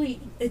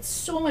 it's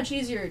so much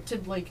easier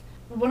to,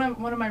 one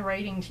of my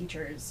writing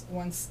teachers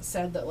once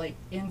said that, like,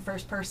 in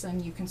first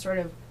person you can sort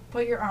of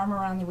put your arm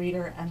around the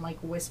reader and, like,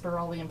 whisper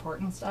all the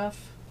important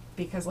stuff,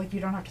 because, like, you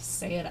don't have to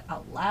say it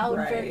out loud.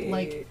 Right.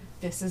 Like,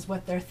 this is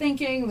what they're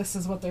thinking, this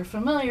is what they're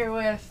familiar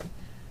with.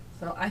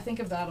 So I think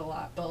of that a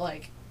lot, but,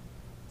 like,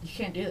 you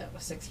can't do that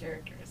with 6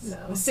 characters. No.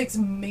 With 6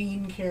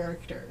 main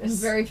characters.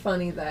 It's very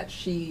funny that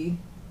she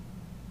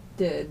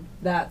did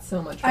that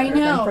so much I better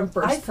know. than from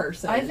first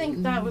person. I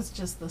think that was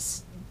just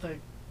the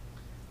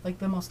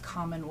most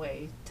common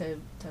way to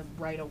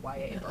write a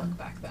YA book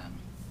back then.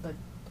 The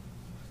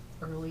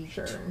early,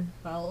 Sure.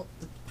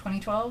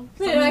 2012?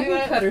 Yeah, I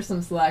can cut her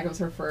some slack. It was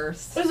her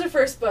first. It was her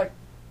first book.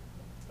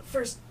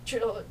 First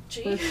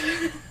trilogy.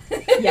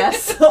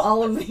 Yes,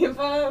 all of the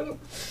above.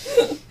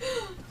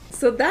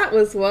 So that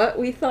was what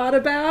we thought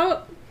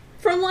about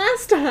from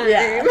last time.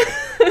 Yeah.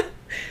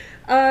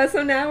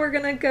 So now we're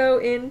going to go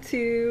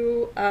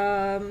into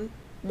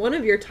one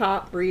of your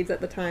top reads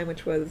at the time,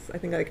 which was, I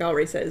think like I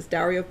already said, is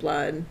Dowry of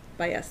Blood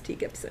by S.T.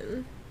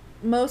 Gibson.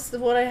 Most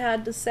of what I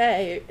had to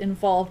say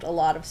involved a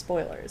lot of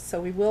spoilers,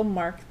 so we will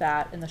mark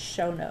that in the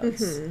show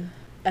notes,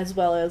 as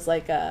well as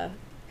like a,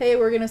 hey,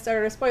 we're going to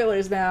start our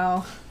spoilers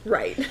now.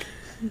 Right.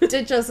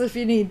 Ditch us if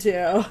you need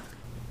to.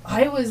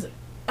 I was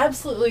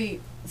absolutely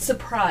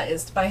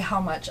surprised by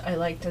how much I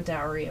liked A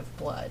Dowry of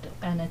Blood,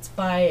 and it's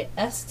by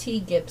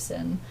S.T.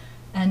 Gibson,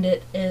 and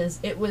it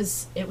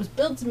was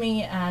billed to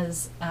me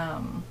as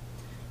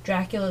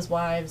Dracula's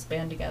wives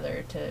band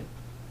together to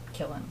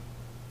kill him.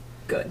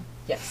 Good.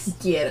 Yes.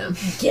 Get him.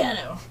 Get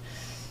him.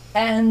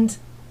 And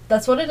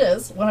that's what it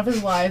is. One of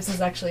his wives is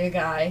actually a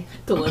guy.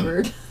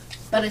 Delivered.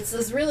 But it's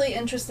this really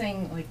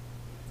interesting, like,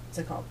 what's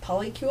it called?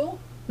 Polycule?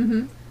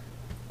 Mm-hmm.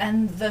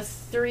 And the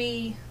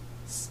 3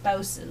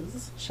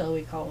 spouses, shall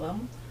we call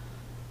them,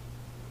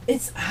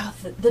 it's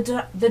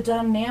the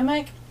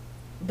dynamic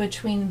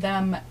between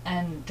them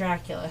and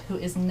Dracula, who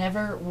is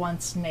never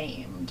once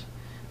named.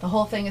 The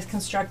whole thing is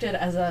constructed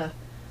as a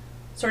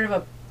sort of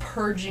a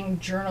purging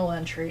journal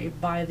entry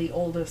by the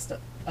oldest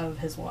of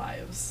his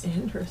wives.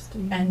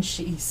 Interesting. And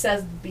she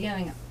says at the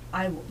beginning,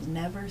 I will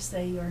never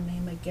say your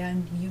name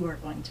again. You are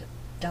going to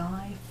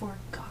die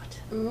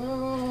forgotten.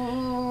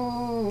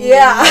 Ooh.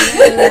 Yeah.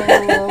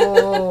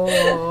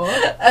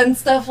 And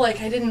stuff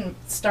like, I didn't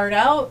start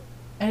out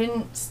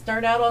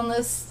on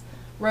this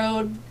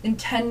road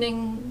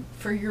intending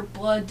for your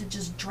blood to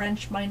just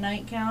drench my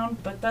nightgown,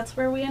 but that's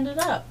where we ended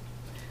up.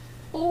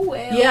 Oh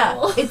well.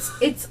 Yeah,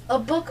 it's a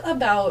book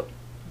about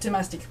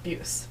domestic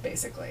abuse,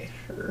 basically.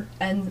 Sure.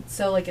 And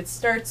so, like, it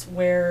starts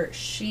where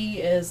she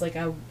is, like,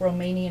 a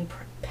Romanian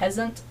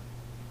peasant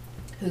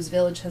whose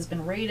village has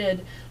been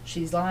raided.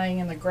 She's lying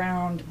in the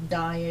ground,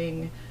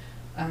 dying.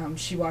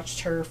 She watched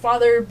her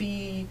father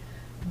be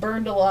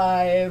burned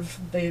alive.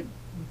 They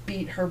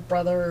beat her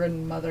brother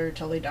and mother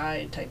till they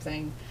died, type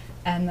thing.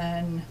 And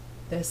then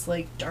this,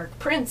 like, dark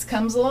prince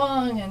comes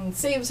along and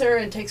saves her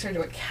and takes her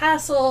to a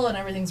castle, and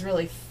everything's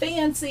really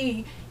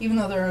fancy, even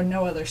though there are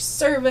no other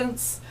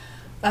servants.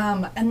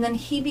 And then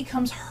he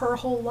becomes her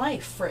whole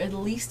life for at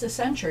least a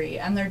century,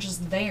 and they're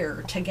just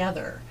there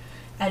together.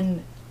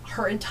 And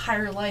her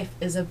entire life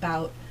is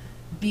about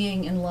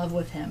being in love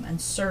with him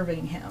and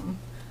serving him.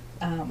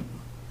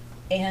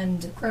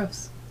 And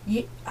Gross.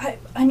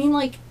 I mean,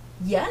 like,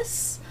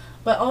 yes,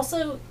 but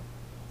also,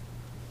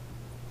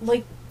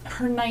 like,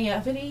 her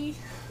naivety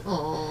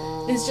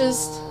is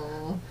just,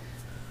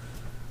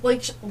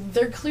 like,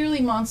 they're clearly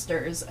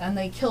monsters, and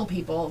they kill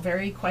people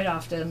quite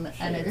often,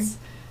 Sure.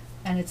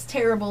 and it's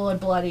terrible and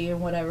bloody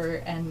and whatever,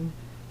 and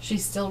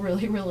she's still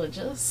really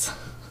religious,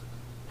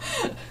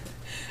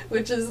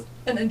 which is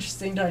an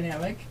interesting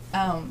dynamic.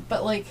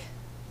 But, like,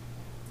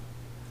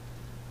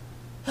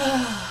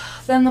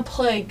 then the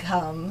plague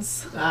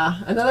comes.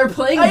 Another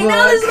plague I book.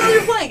 know, there's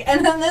another plague.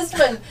 And then this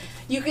one,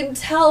 you can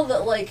tell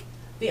that, like,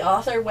 the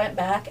author went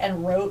back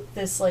and wrote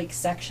this, like,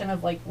 section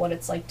of, like, what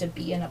it's like to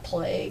be in a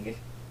plague.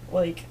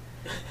 Like,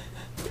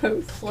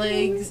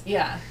 plagues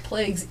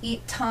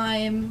eat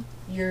time,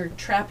 you're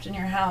trapped in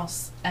your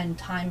house, and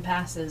time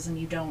passes, and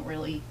you don't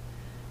really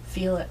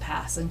feel it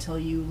pass until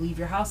you leave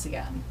your house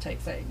again, type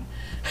thing.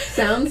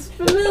 Sounds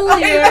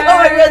familiar.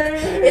 I know,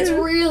 it's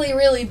really,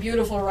 really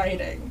beautiful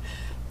writing.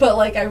 But,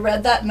 like, I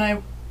read that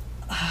and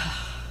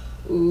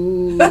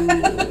Ooh.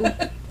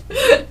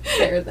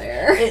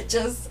 there.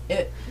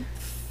 It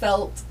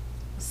felt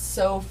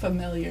so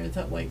familiar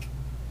that, like,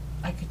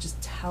 I could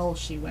just tell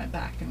she went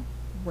back and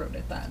wrote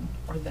it then.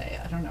 Or they.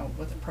 I don't know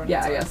what the pronouns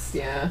Yeah, are. yes,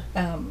 yeah.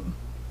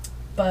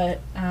 But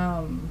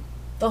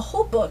the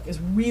whole book is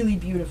really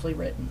beautifully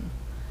written.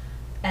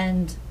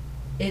 And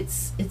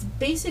it's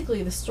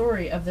basically the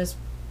story of this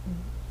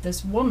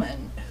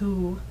woman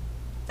who,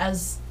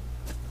 it's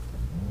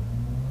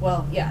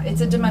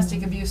a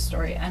domestic abuse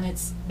story, and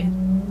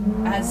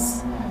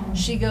as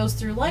she goes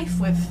through life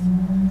with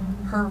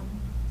her,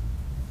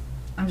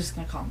 I'm just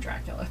gonna call him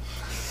Dracula.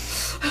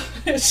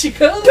 She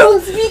goes.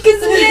 Don't speak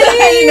his name.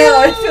 I know,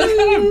 I feel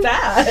kind of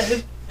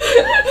bad.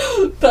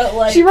 But,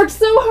 like, she worked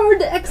so hard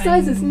to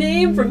excise his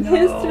name from know.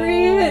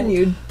 history, and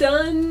you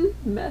done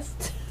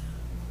messed.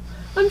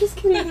 I'm just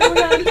kidding.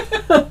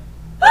 Oh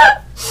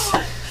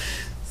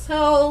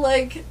So,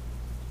 like...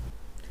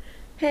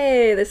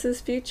 Hey, this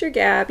is Future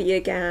Gabby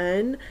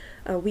again.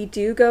 We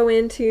do go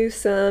into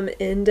some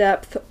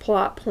in-depth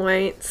plot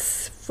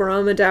points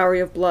from A Dowry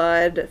of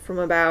Blood from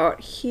about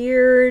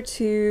here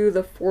to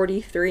the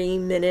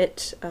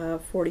 43-minute,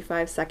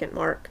 45-second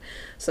mark.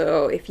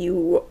 So if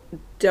you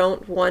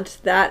don't want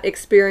that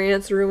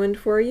experience ruined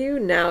for you,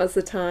 now is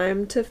the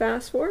time to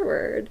fast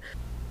forward.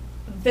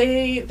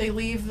 They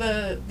leave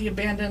the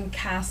abandoned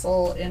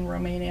castle in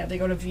Romania. They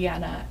go to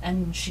Vienna,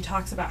 and she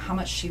talks about how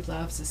much she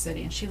loves the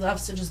city, and she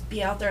loves to just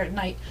be out there at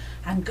night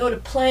and go to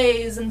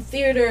plays and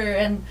theater,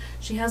 and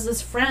she has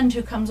this friend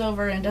who comes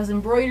over and does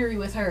embroidery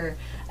with her,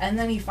 and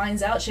then he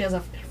finds out she has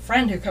a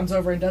friend who comes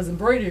over and does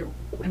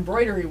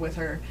embroidery with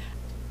her,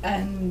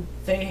 and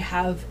they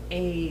have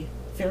a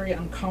very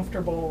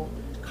uncomfortable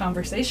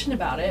conversation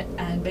about it,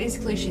 and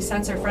basically she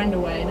sends her friend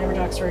away and never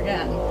talks to her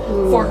again.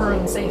 Ooh. For her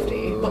own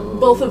safety, but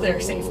both of their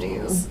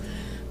safeties.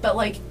 But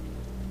like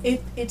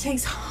it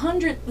takes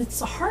it's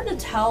hard to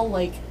tell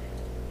like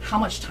how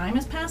much time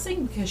is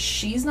passing because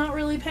she's not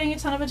really paying a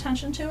ton of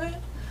attention to it.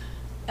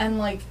 And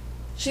like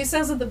she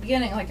says at the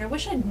beginning, like, I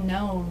wish I'd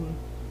known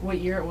what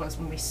year it was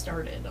when we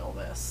started all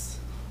this,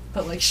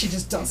 but like she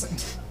just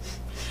doesn't.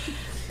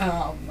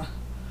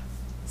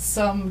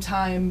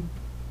 Sometime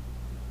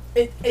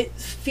it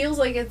feels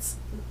like it's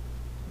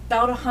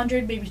about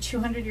 100, maybe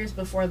 200 years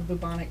before the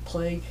bubonic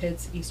plague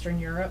hits Eastern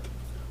Europe,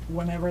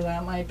 whenever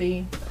that might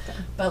be. Okay.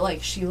 But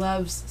like she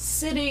loves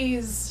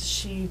cities,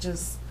 she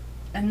just,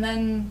 and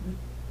then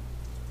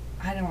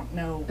I don't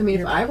know. I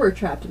mean, if I were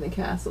trapped in a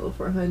castle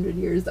for 100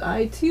 years,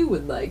 I too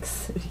would like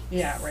cities.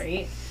 Yeah,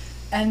 right.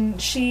 And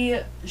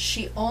she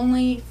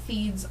only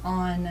feeds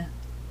on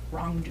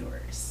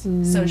wrongdoers.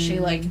 So she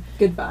like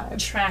good vibe.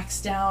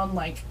 Tracks down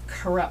like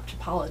corrupt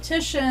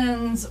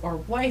politicians or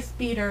wife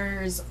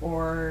beaters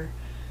or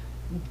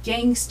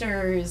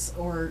gangsters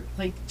or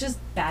like just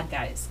bad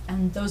guys,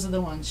 and those are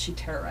the ones she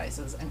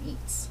terrorizes and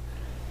eats.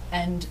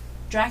 And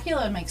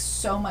Dracula makes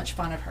so much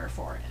fun of her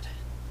for it.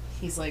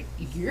 He's like,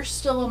 you're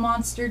still a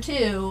monster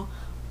too.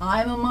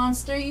 I'm a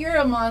monster, you're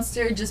a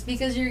monster. Just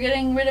because you're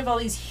getting rid of all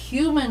these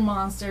human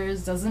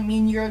monsters doesn't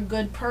mean you're a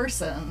good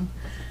person.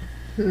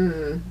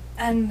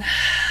 And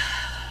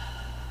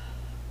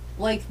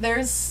like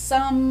there's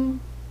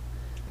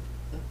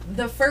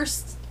the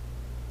first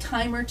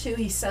time or two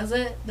he says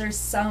it, there's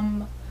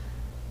some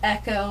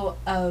echo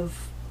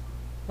of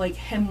like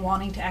him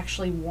wanting to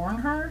actually warn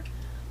her,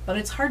 but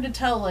it's hard to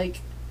tell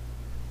like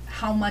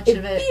how much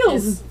of it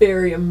feels is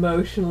very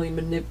emotionally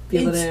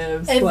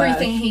manipulative.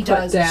 Everything he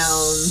does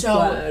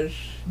is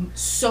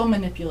so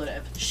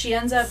manipulative. She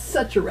ends up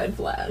such a red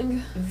flag.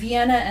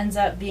 Vienna ends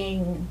up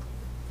being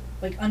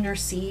like under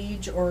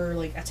siege or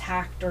like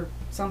attacked or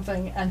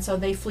something, and so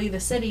they flee the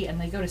city and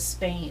they go to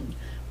Spain,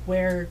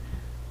 where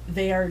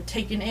they are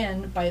taken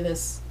in by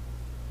this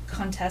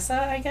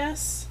Contessa, I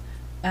guess,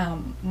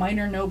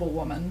 minor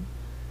noblewoman,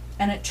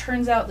 and it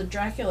turns out that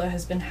Dracula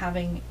has been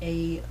having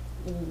a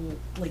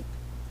like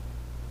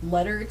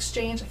letter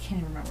exchange. I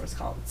can't even remember what it's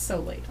called. It's so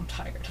late. I'm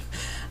tired.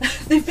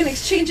 They've been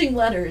exchanging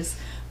letters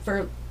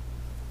for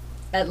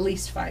at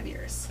least 5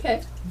 years.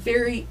 Okay.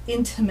 Very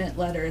intimate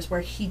letters where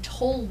he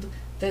told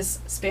this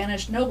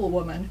Spanish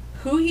noblewoman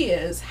who he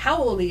is, how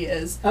old he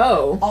is,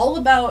 all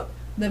about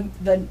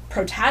the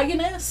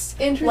protagonists,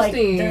 like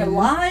their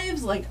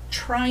lives, like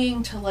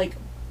trying to like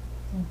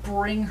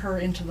bring her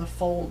into the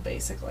fold,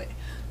 basically.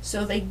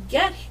 So they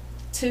get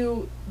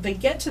to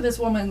this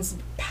woman's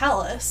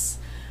palace,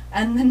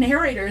 and the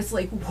narrator is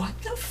like,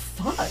 "What the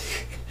fuck?"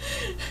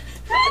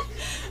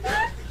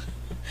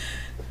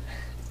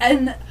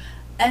 and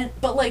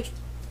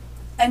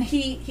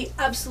he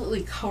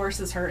absolutely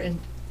coerces her, and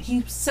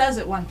he says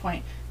at one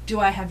point, "Do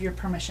I have your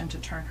permission to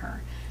turn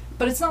her?"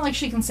 But it's not like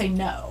she can say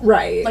no.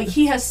 Right. Like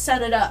he has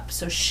set it up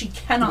so she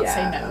cannot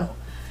say no.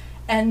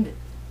 And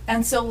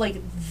so like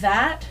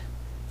that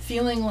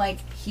feeling like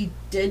he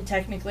did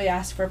technically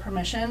ask for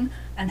permission,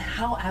 and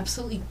how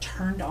absolutely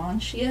turned on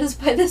she is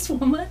by this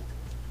woman.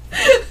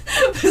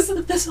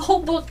 This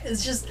whole book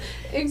is just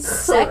incredible.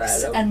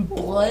 Sex and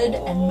blood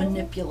and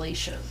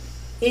manipulation.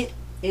 It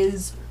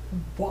is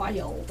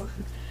wild.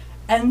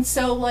 And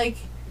so like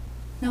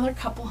another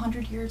couple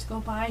hundred years go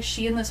by.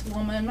 She and this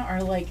woman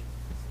are like,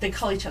 they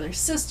call each other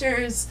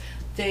sisters.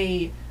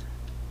 They,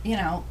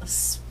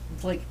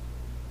 like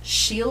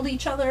shield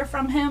each other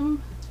from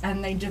him,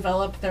 and they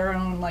develop their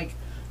own like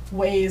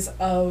ways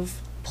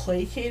of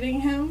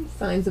placating him.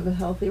 Signs of a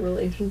healthy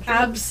relationship.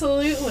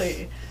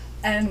 Absolutely.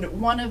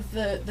 And one of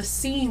the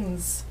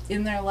scenes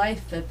in their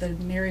life that the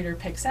narrator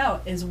picks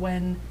out is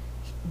when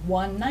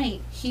one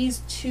night he's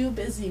too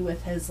busy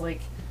with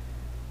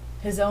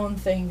his own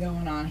thing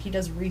going on. He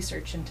does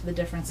research into the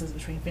differences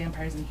between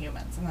vampires and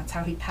humans, and that's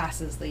how he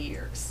passes the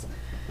years.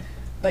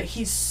 But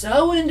he's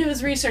so into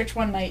his research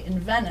one night in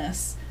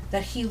Venice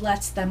that he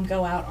lets them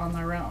go out on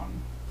their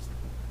own.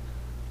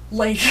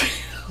 Like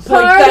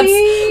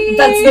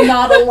that's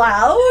not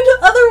allowed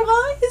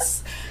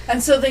otherwise.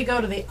 And so they go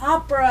to the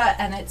opera,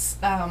 and it's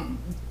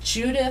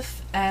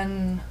Judith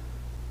and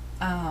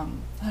I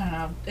don't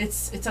know.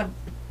 It's a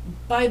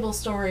Bible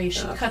story.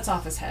 She cuts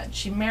off his head.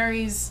 She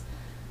marries.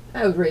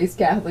 I was raised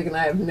Catholic, and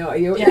I have no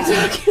idea what Yeah.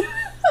 you're talking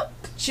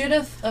about.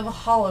 Judith of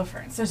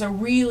Holofernes. There's a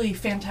really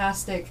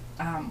fantastic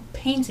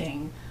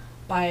painting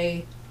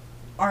by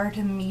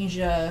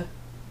Artemisia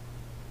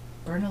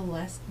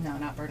Brunelleschi. No,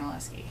 not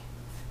Brunelleschi.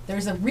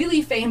 There's a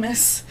really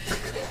famous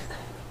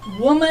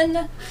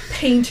woman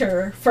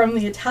painter from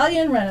the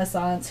Italian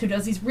Renaissance who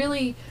does these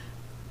really...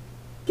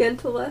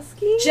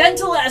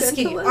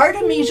 Gentileschi.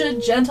 Artemisia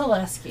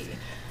Gentileschi.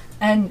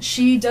 And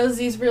she does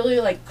these really,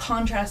 like,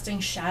 contrasting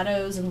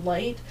shadows and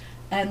light.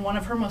 And one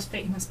of her most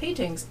famous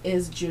paintings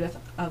is Judith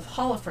of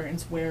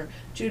Holofernes, where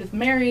Judith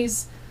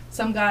marries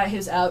some guy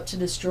who's out to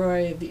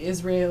destroy the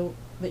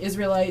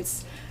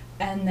Israelites,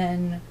 and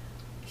then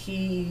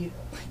he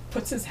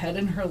puts his head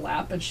in her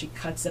lap and she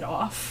cuts it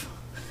off.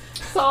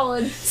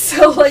 Solid.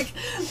 So, like,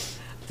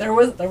 there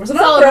was an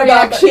solid opera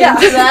reaction about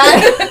to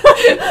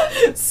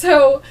that.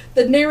 So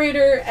the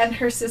narrator and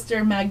her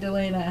sister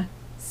Magdalena,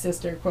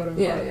 sister quote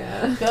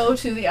unquote, go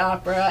to the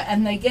opera,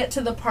 and they get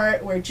to the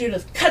part where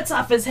Judith cuts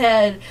off his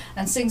head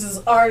and sings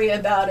this aria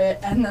about it,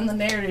 and then the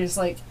narrator's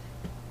like,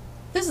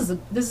 this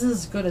is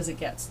as good as it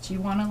gets. Do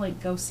you want to,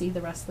 like, go see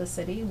the rest of the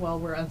city while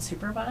we're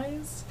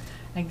unsupervised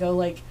and go,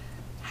 like,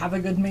 have a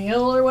good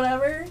meal or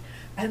whatever?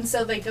 And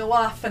so they go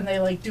off and they,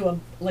 like, do a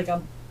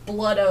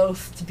blood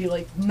oath to be,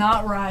 like,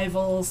 not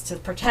rivals, to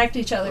protect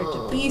each other,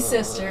 to be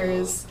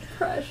sisters.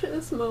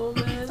 Precious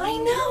moment. I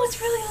know,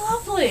 it's really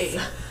lovely.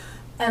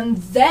 And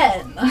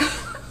then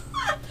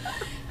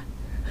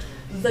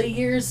the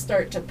years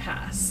start to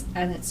pass,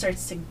 and it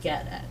starts to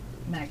get at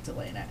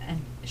Magdalena,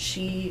 and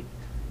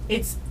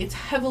it's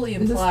heavily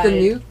implied. Is this the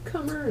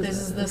newcomer? This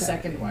is the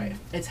second wife.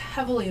 It's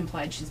heavily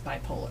implied she's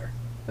bipolar.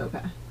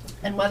 Okay.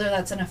 And whether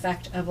that's an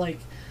effect of, like,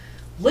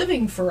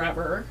 living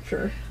forever,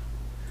 Sure,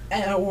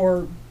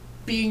 or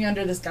being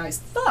under this guy's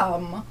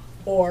thumb,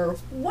 or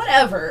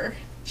whatever,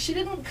 she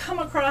didn't come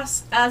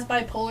across as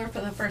bipolar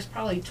for the first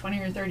probably 20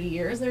 or 30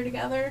 years they're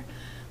together,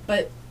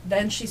 but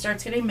then she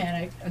starts getting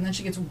manic, and then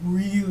she gets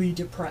really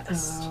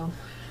depressed. Oh.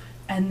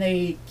 And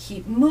they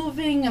keep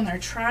moving, and they're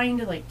trying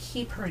to, like,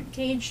 keep her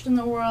engaged in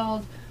the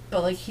world,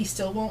 but, like, he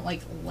still won't,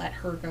 like, let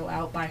her go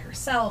out by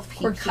herself.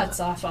 He cuts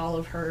off all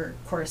of her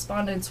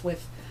correspondence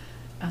with,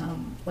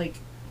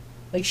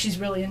 like she's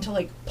really into,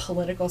 like,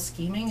 political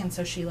scheming, and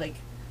so she, like,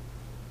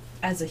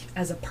 as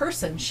a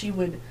person, she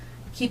would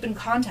keep in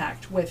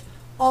contact with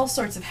all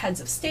sorts of heads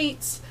of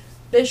states,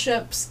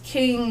 bishops,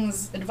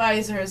 kings,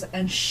 advisors,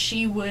 and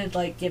she would,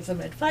 like, give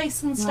them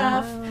advice and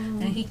stuff,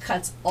 and he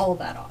cuts all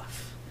that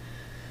off.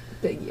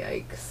 Big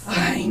yikes.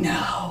 I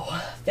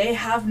know. They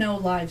have no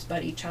lives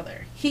but each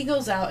other. He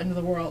goes out into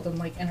the world and,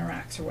 like,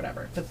 interacts or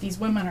whatever, but these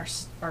women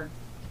are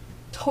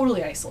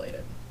totally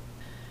isolated.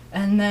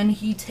 And then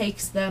he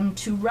takes them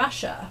to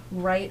Russia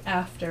right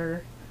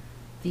after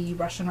the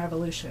Russian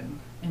Revolution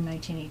in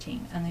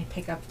 1918, and they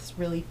pick up this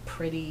really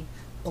pretty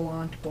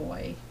blonde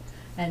boy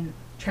and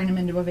turn him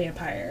into a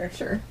vampire.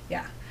 Sure.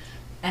 Yeah.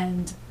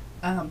 And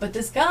but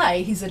this guy,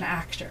 he's an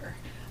actor,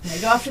 and they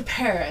go off to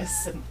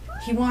Paris, and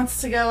he wants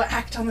to go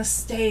act on the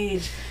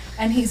stage,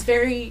 and he's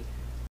very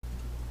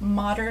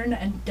modern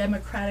and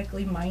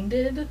democratically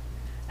minded,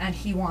 and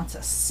he wants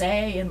a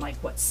say in, like,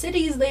 what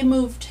cities they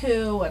move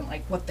to and,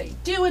 like, what they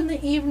do in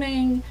the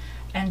evening,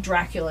 and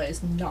Dracula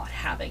is not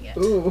having it.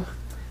 Ooh.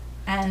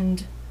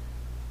 And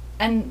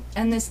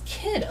this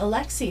kid,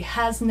 Alexei,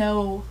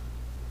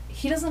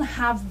 he doesn't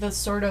have the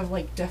sort of,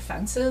 like,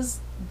 defenses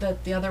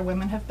that the other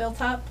women have built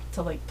up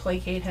to, like,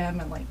 placate him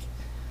and, like,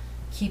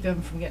 keep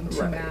him from getting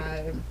too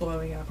mad and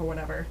blowing up or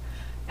whatever.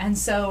 And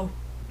so,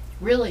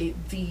 really,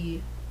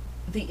 the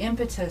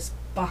impetus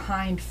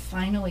behind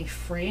finally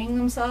freeing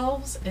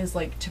themselves is,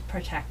 like, to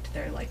protect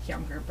their, like,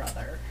 younger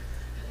brother.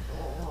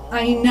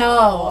 I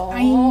know.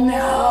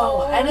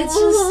 And it's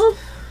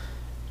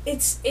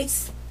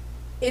just,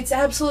 it's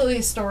absolutely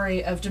a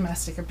story of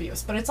domestic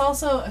abuse, but it's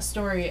also a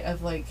story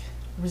of, like,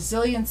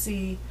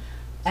 resiliency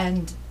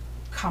and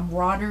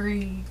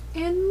camaraderie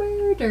And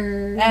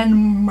murder.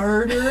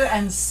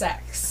 and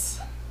sex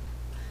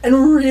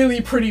and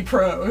really pretty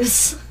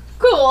prose.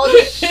 Cool.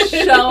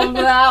 Shove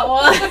that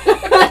one.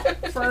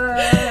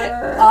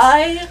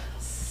 I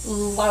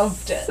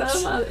loved it.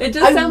 It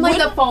does sound like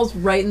that falls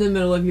right in the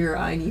middle of your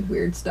I need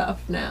weird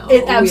stuff now.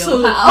 It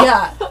absolutely, wheelhouse.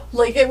 yeah.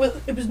 Like, it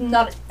was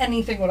not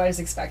anything what I was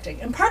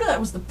expecting. And part of that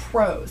was the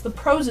prose. The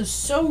prose is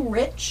so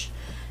rich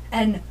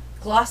and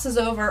glosses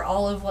over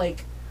all of,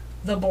 like,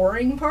 the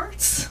boring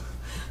parts.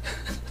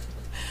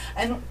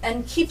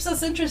 and keeps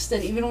us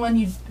interested even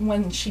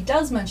when she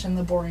does mention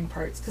the boring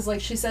parts, because,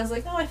 like, she says,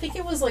 like, oh, I think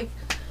it was, like,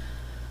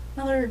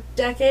 another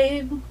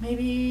decade,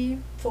 maybe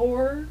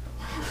 4.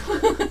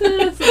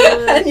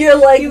 And you're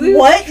like,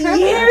 what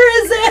year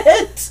is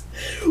it?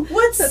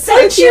 What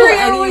century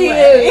are we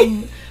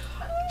in?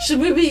 Should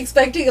we be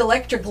expecting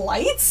electric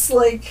lights?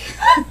 Like,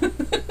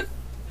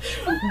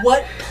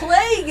 what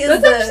plague is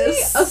That's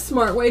this? actually a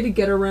smart way to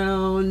get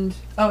around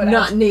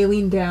not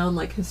nailing down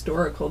like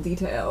historical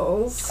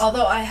details.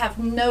 Although I have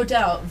no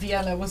doubt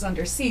Vienna was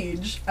under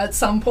siege at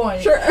some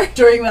point Sure.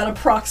 during that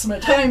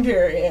approximate time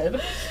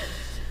period.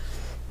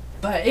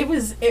 But it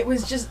was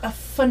just a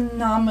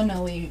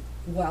phenomenally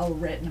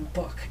well-written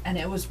book, and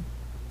it was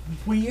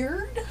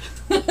weird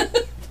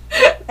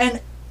and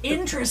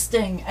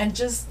interesting, and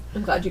just,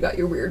 I'm glad you got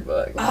your weird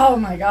book. oh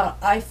my god,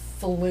 I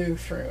flew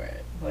through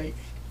it. Like,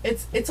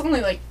 it's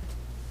only like,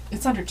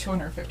 it's under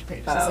 250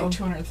 pages. It's Oh. like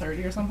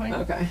 230 or something.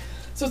 Okay.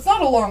 So it's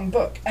not a long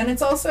book, and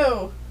it's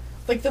also,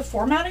 like, the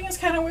formatting is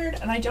kind of weird,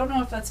 and I don't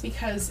know if that's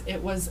because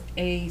it was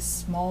a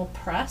small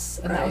press,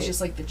 and that was Right.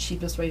 just, like, the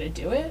cheapest way to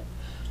do it,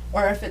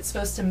 or if it's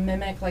supposed to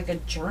mimic, like, a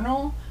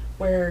journal,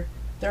 where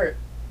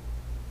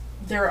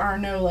there are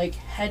no, like,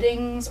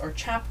 headings or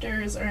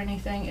chapters or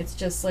anything. It's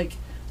just, like,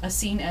 a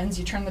scene ends,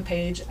 you turn the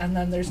page, and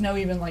then there's no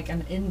even, like,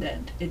 an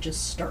indent. It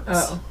just starts.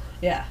 Oh.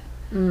 Yeah.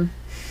 Mm.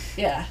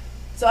 Yeah.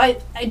 So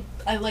I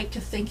like to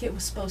think it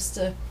was supposed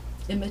to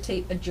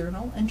imitate a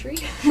journal entry.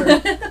 Sure.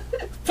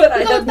 But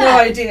I have no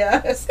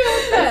idea.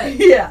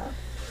 Yeah.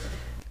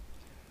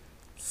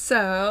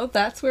 So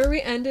that's where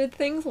we ended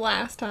things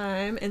last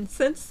time, and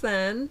since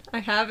then, I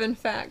have in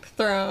fact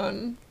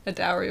thrown A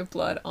Dowry of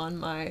Blood on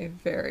my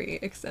very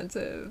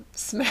extensive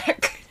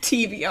Smack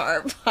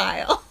TBR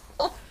pile.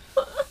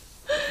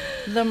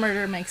 The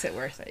murder makes it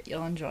worth it.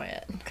 You'll enjoy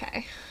it.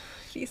 Okay,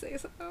 if you say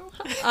so.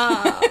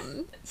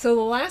 So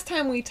the last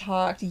time we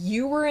talked,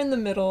 you were in the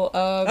middle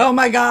of Oh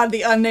my god,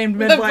 the unnamed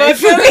the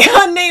midwife. book of the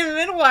unnamed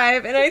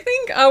midwife, and I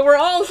think we're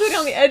all sitting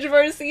on the edge of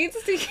our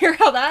seats to hear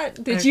how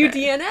that. Did you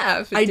Okay.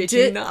 DNF? I did. You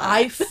did. not?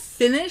 I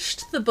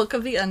finished the book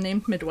of the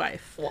unnamed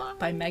midwife Why?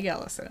 by Meg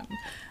Ellison,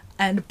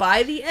 and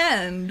by the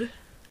end,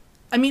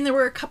 I mean, there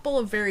were a couple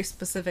of very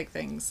specific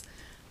things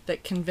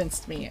that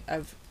convinced me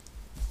of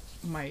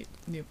my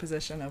new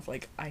position of,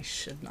 like, I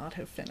should not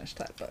have finished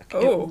that book.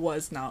 Oh. It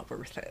was not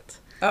worth it.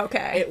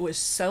 Okay. It was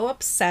so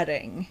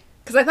upsetting.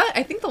 Because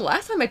I think the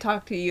last time I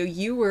talked to you,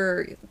 you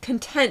were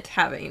content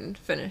having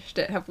finished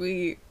it. Have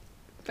we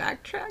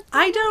backtracked?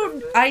 I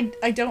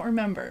don't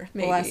remember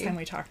the last Maybe. time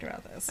we talked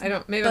about this. Maybe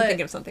But, I'm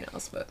thinking of something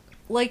else, but.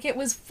 like, it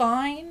was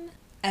fine,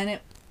 and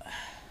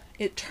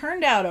it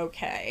turned out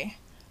okay,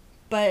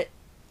 but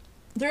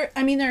there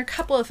are a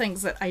couple of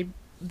things that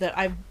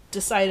I've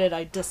decided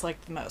I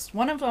disliked the most.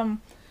 One of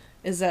them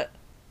is that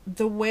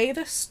the way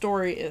the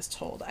story is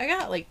told, I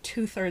got like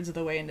 2/3 of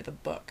the way into the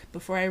book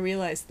before I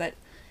realized that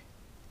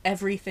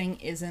everything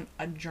isn't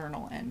a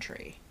journal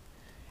entry.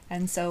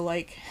 And so,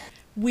 like,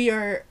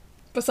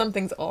 But some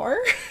things are?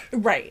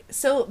 right.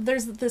 So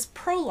there's this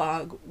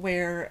prologue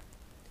where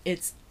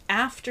it's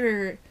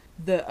after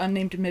the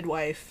unnamed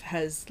midwife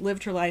has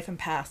lived her life and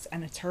passed,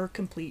 and it's her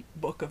complete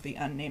book of the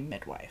unnamed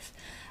midwife.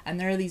 And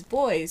there are these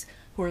boys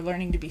who are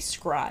learning to be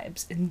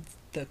scribes in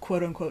the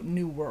quote-unquote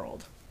new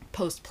world,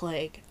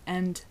 post-plague.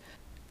 And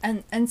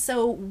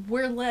so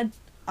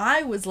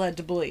I was led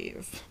to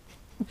believe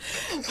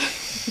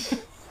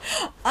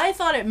I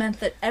thought it meant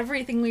that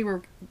everything we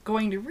were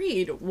going to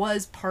read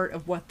was part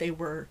of what they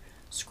were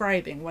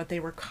scribing, what they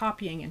were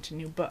copying into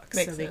new books.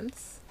 Makes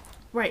sense.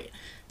 Right.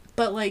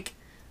 But, like,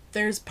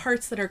 there's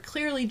parts that are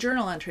clearly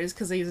journal entries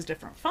because they use a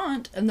different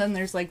font, and then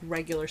there's, like,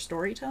 regular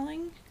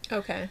storytelling.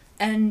 Okay.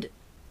 And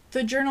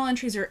the journal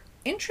entries are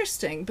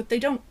interesting, but they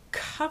don't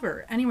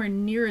cover anywhere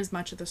near as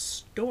much of the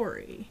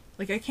story.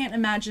 Like, I can't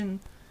imagine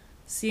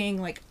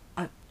seeing, like,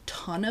 a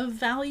ton of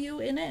value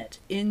in it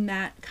in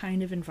that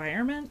kind of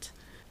environment.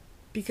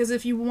 Because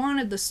if you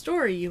wanted the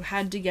story, you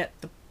had to get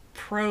the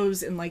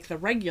prose in, like, the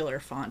regular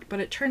font. But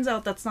it turns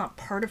out that's not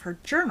part of her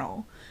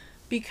journal.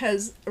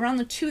 Because around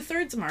the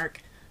 2/3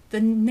 mark,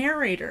 the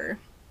narrator,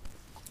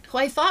 who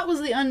I thought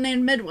was the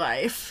unnamed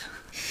midwife,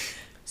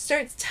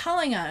 starts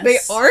telling us... They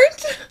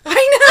aren't?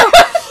 I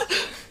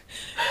know!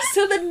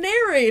 So the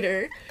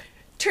narrator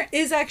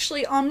is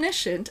actually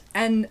omniscient,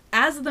 and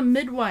as the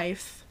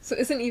midwife... So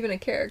it isn't even a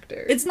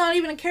character. It's not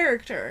even a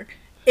character.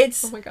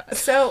 It's... Oh my god.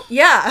 So,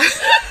 yeah.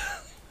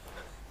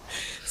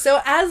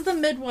 So as the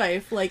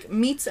midwife, like,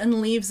 meets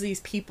and leaves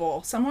these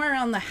people, somewhere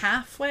around the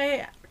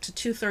halfway to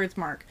 2/3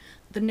 mark,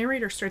 the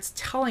narrator starts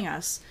telling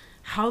us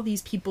how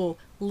these people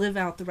live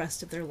out the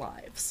rest of their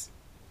lives.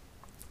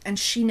 And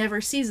she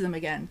never sees them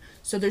again,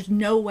 so there's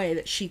no way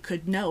that she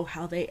could know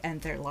how they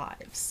end their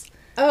lives.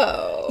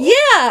 Oh.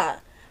 Yeah!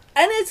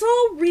 And it's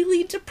all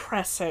really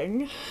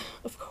depressing,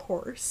 of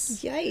course.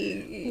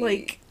 Yikes.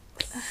 Like,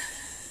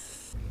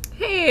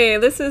 hey,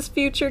 this is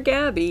future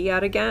Gabby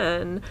yet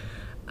again.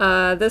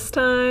 This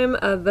time,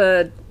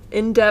 the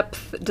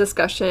in-depth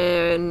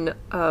discussion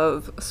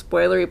of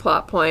spoilery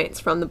plot points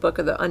from the Book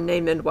of the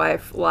Unnamed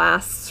Midwife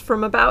lasts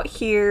from about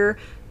here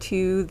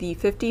to the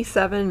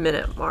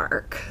 57-minute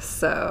mark.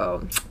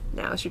 So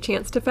now's your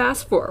chance to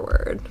fast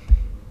forward.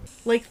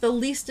 like, the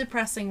least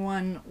depressing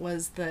one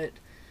was that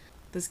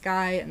this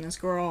guy and this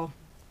girl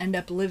end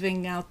up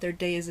living out their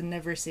days and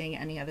never seeing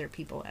any other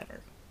people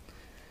ever.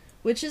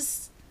 Which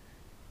is,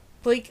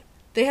 like,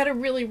 they had a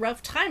really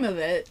rough time of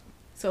it,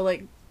 so,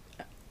 like,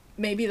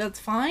 maybe that's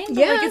fine, but,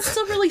 like, Yeah. it's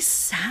still really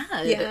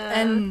sad. Yeah.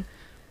 And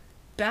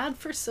bad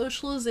for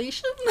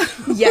socialization.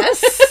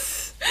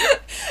 Yes.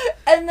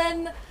 And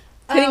then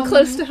Hitting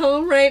close to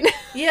home right now.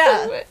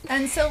 yeah.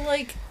 And so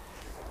like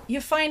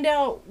you find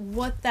out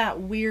what that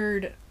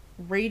weird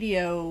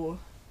radio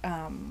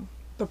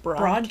The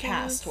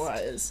broadcast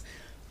was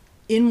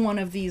in one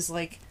of these,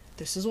 like,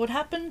 this is what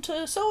happened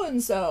to so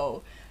and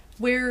so,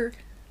 where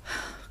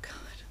oh god,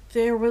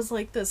 there was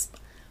like this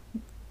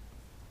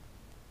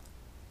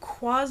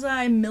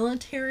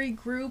quasi-military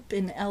group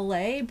in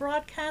LA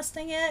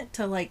broadcasting it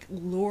to like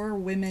lure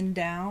women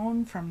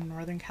down from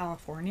Northern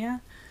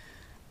California,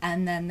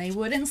 and then they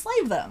would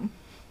enslave them.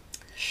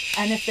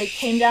 And if they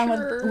came down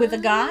with a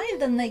guy,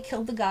 then they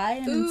killed the guy.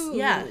 And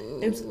yeah,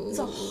 it's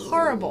a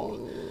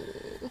horrible.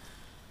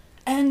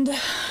 And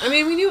I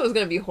mean, we knew it was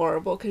going to be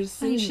horrible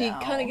because I she know.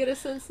 kind of get a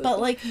sense of... But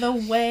like the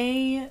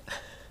way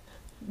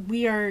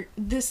there's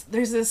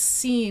this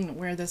scene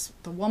where the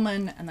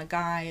woman and the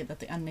guy that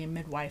the unnamed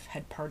midwife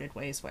had parted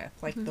ways with,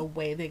 like the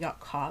way they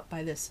got caught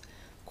by this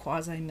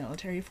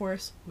quasi-military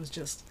force was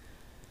just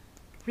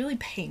really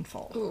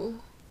painful. Ooh.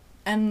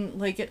 And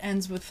like it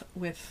ends with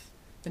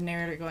the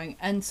narrator going,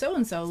 and so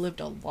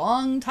lived a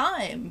long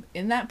time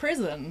in that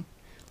prison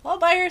all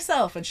by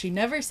herself, and she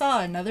never saw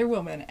another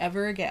woman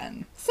ever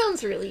again.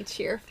 Sounds really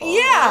cheerful.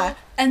 Yeah!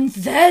 And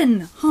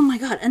then, oh my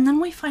god, and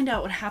then we find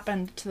out what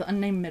happened to the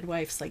unnamed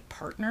midwife's, like,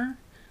 partner,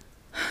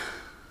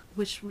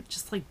 which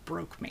just, like,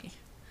 broke me.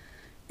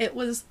 It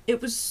was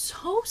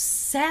so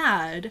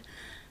sad,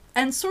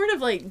 and sort of,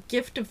 like,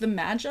 gift of the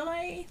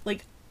Magi,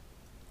 like,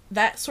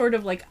 that sort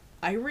of, like,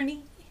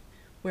 irony,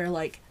 where,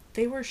 like,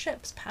 they were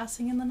ships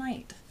passing in the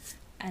night,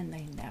 and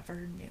they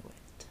never knew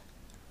it.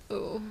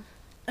 Ooh.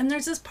 And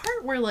there's this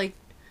part where, like,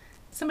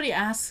 somebody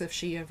asks if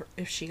she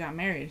got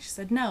married. She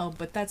said no,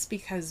 but that's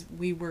because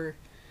we were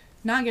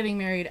not getting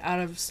married out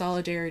of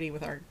solidarity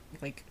with our,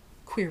 like,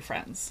 queer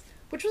friends.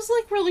 Which was,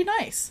 like, really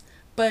nice.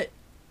 But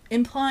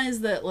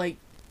implies that, like,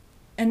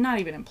 and not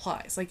even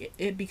implies, like,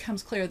 it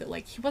becomes clear that,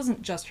 like, he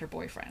wasn't just her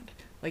boyfriend.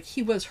 Like,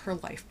 he was her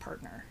life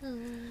partner.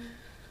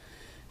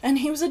 And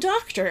he was a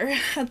doctor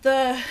at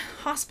the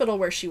hospital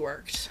where she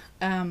worked.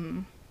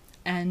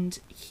 And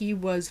he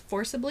was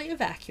forcibly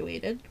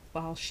evacuated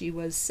while she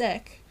was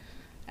sick,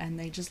 and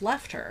they just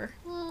left her.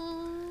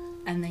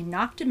 And they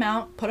knocked him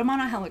out, put him on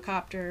a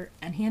helicopter,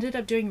 and he ended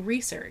up doing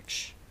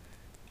research.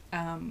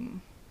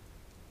 And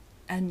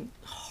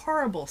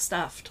horrible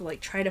stuff to,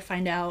 like, try to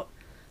find out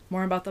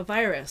more about the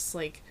virus.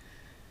 Like,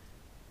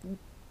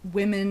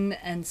 women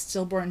and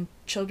stillborn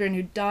children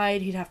who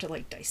died, he'd have to,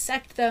 like,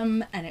 dissect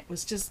them, and it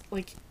was just,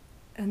 like,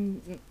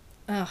 and,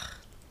 ugh.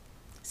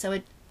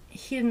 So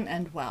he didn't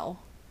end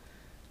well.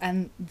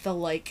 And the,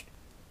 like,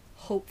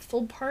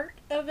 hopeful part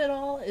of it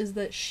all is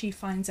that she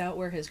finds out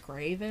where his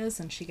grave is,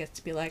 and she gets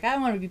to be like, I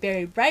want to be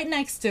buried right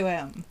next to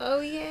him.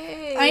 Oh,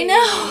 yay. I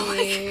know!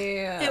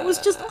 Like, it was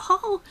just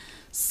all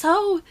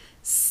so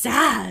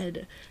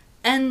sad.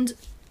 And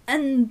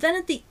then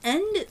at the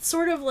end, it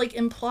sort of, like,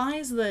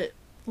 implies that,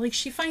 like,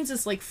 she finds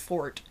this, like,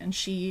 fort, and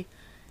she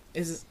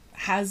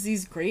has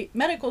these great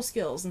medical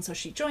skills, and so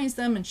she joins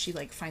them, and she,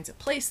 like, finds a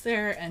place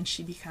there, and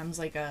she becomes,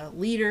 like, a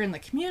leader in the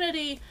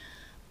community.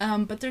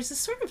 But there's this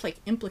sort of, like,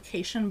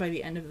 implication by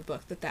the end of the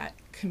book that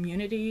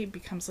community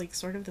becomes, like,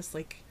 sort of this,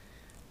 like,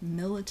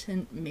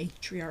 militant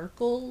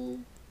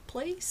matriarchal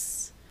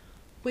place,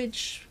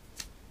 which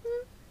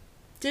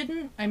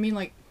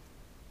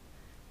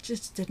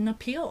just didn't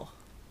appeal.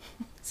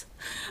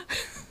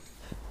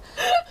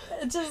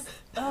 It just,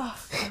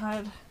 oh,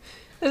 God.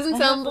 Doesn't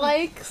sound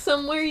like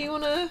somewhere you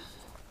want to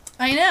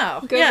I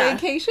know. go yeah.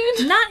 vacation.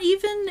 Not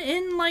even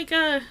in, like,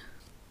 a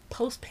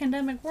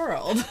post-pandemic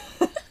world.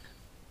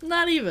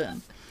 Not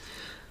even.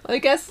 I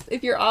guess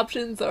if your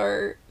options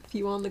are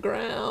few on the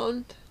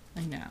ground.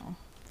 I know.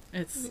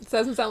 It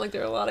doesn't sound like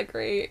there are a lot of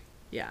great.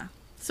 Yeah.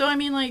 So, I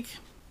mean, like,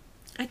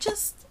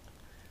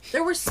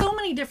 there were so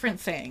many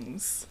different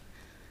things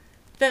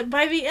that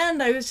by the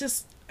end I was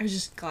just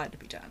glad to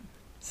be done.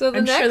 So the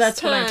I'm next sure that's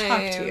time, when I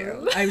talked to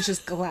you. I was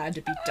just glad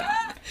to be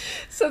done.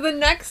 So the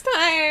next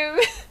time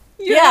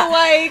you're Yeah.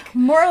 like,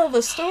 Moral of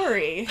the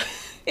story.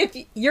 if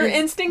your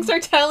instincts are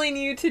telling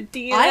you to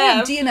DNF, I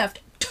have DNF'd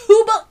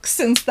 2 books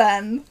since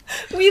then.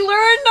 we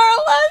learned our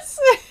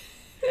lesson.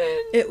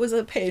 It was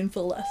a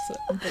painful lesson,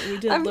 but we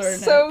did I'm learn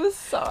so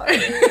sorry.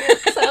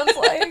 It sounds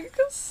like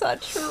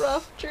such a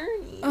rough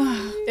journey.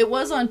 It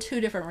was on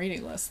 2 different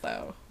reading lists,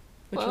 though,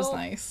 which was Well,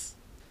 nice.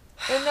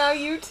 And now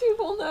you two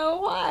will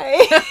know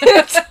why.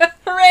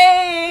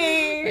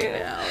 Hooray! You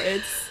know,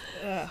 it's...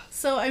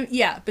 So,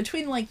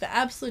 between, like, the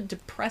absolute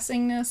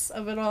depressingness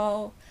of it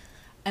all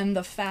and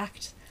the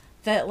fact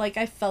that, like,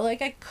 I felt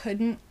like I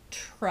couldn't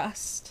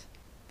trust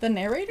the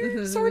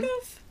narrator, sort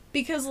of.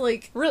 Because,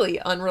 like...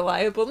 Really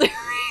unreliable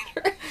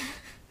narrator.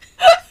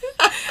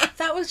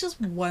 That was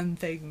just one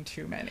thing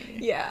too many.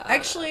 Yeah.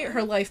 Actually,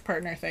 her life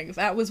partner thing,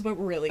 that was what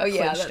really Oh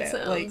yeah, clinched that it.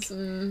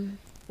 sounds...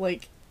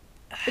 Like,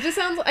 It just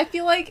sounds... I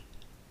feel like...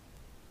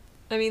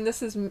 I mean,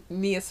 this is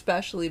me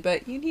especially,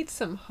 but you need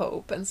some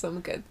hope and some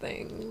good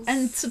things.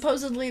 and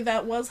supposedly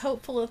that was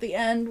hopeful at the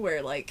end,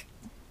 where, like,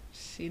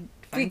 she'd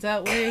finds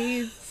out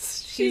where She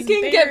she's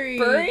can buried.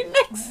 get buried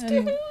next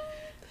to him.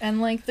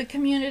 And like the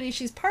community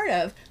she's part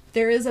of,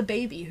 there is a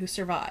baby who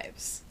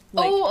survives.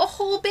 Like, a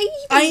whole baby.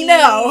 I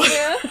know.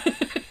 Yeah.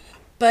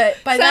 But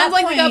by that Sounds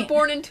like point, we got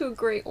born into a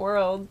great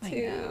world I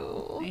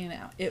too.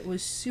 know. It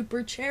was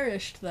super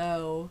cherished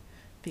though,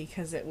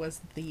 because it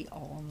was the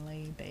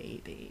only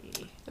baby.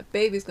 The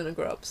baby's gonna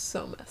grow up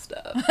so messed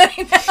up.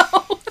 I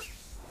know.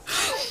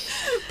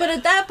 But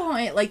at that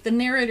point, like, the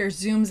narrator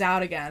zooms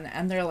out again,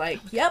 and they're like,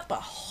 yep, a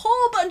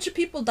whole bunch of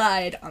people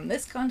died on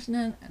this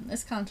continent, and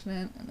this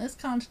continent, and this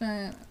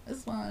continent, and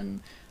this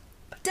one.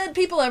 Dead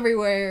people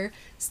everywhere,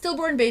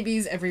 stillborn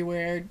babies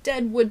everywhere,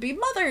 dead would-be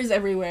mothers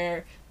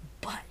everywhere.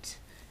 But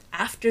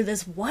after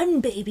this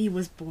one baby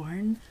was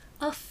born,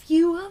 a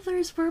few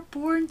others were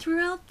born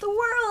throughout the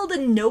world,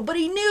 and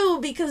nobody knew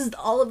because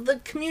all of the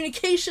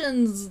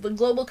communications, the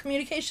global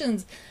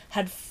communications,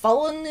 had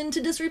fallen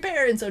into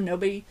disrepair, and so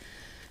nobody...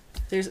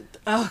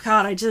 Oh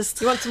god, I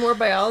just... You want some more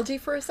biology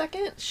for a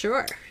second?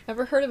 Sure.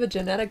 Ever heard of a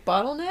genetic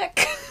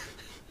bottleneck?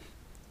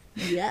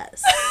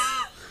 Yes.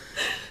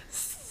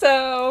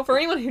 So, for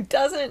anyone who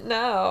doesn't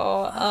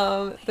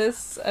know,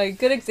 a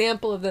good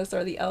example of this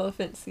are the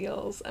elephant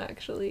seals,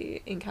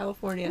 actually, in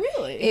California.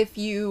 Really? If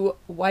you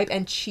wipe,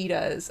 and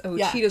cheetahs. Oh,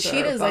 Yeah, cheetahs are a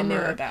cheetahs I knew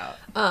bummer.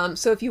 about.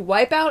 So if you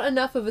wipe out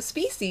enough of a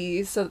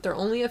species so that there are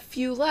only a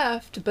few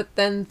left, but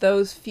then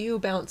those few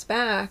bounce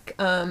back,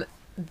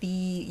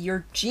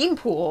 your gene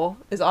pool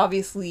is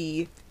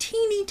obviously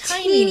Teeny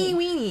tiny. teeny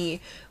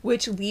weeny,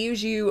 which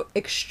leaves you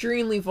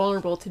extremely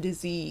vulnerable to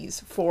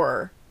disease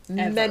for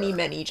many,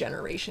 many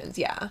generations.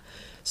 Yeah.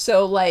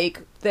 So,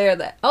 like,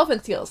 the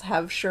elephant seals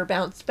have sure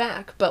bounced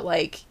back, but,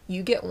 like,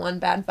 you get one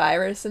bad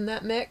virus in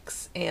that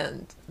mix,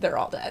 and they're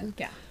all dead.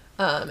 Yeah.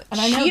 And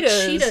I know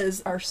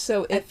cheetahs are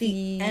so iffy. At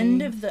the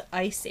end of the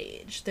Ice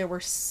Age, there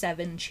were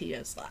 7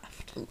 cheetahs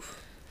left.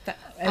 Oof.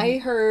 And I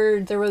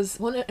heard there was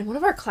in one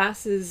of our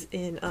classes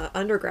in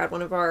undergrad,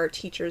 one of our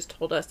teachers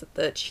told us that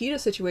the cheetah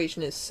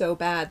situation is so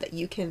bad that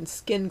you can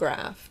skin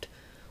graft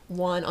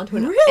one onto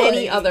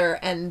any other,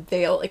 and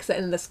they'll accept,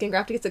 and the skin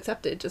graft gets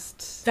accepted.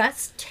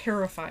 That's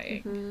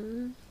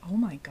terrifying. Oh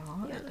my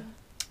god. Yeah.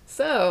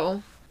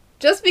 So,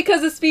 just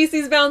because a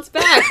species bounced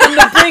back from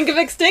the brink of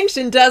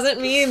extinction doesn't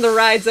mean the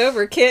ride's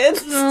over,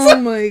 kids. Oh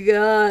my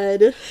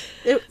god.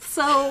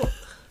 So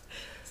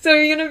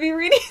you're gonna be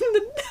reading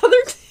the other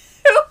two?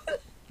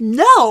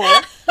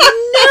 no.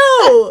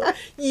 No.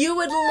 You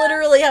would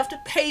literally have to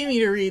pay me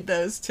to read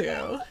those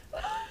two.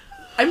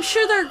 I'm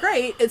sure they're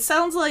great. It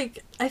sounds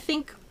like, I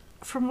think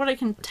from what I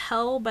can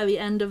tell by the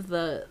end of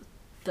the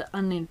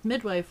Unnamed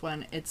Midwife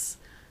one, it's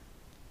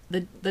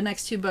the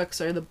next 2 books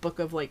are the book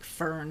of like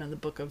Fern and the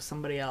book of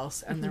somebody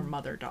else and their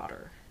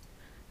mother-daughter,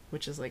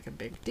 which is like a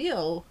big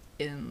deal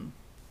in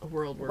a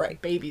world where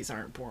babies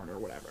aren't born or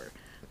whatever.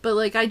 But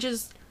like I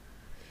just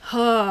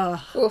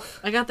Oof.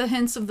 I got the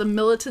hints of the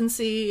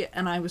militancy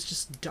and I was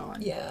just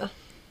done. Yeah.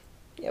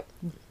 Yep.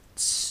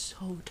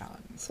 So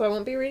done. So I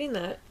won't be reading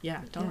that.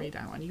 Yeah, don't read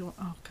that one.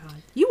 Oh god.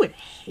 You would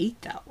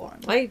hate that one.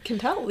 I can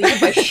tell. Yeah,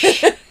 I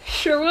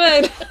sure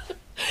would.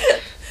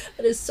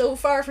 It is so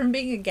far from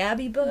being a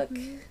Gabby book.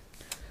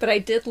 But I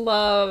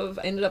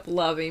ended up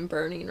loving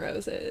Burning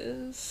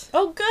Roses.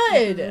 Oh,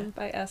 good.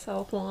 By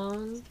S.L.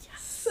 Huang.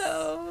 Yes.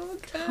 So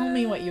good. Tell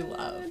me what you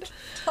loved.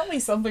 Tell me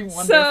something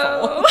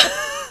wonderful.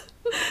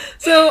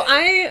 So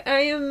I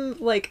am,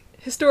 like,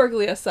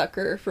 historically a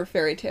sucker for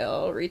fairy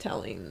tale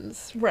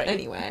retellings. Right.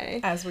 Anyway.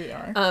 As we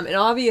are. And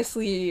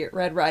obviously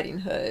Red Riding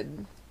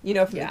Hood, from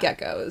the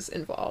get-go is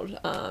involved.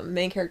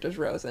 Main character's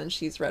Rosa, and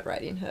she's Red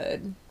Riding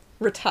Hood.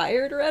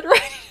 Retired Red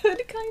Riding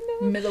Hood, kind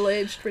of.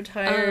 Middle-aged,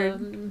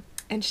 retired.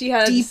 And she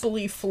has...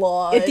 Deeply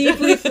flawed.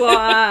 Deeply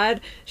flawed.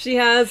 She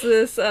has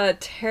this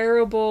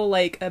terrible,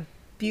 like,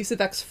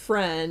 abusive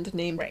ex-friend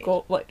named...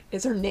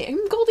 is her name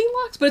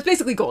Goldilocks? But it's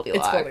basically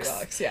Goldilocks. It's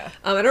Goldilocks, yeah.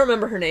 I don't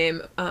remember her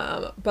name,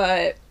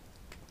 but...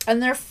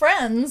 And they're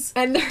friends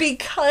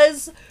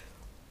because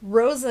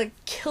Rosa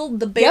killed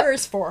the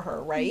bears for her,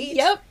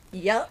 right?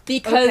 Yep.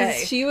 Because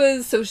she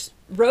was...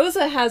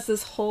 Rosa has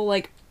this whole,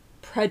 like,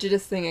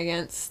 prejudice thing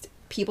against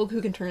people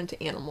who can turn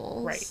into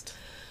animals. Right.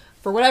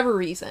 For whatever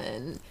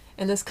reason.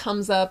 And this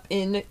comes up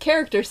in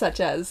characters such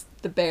as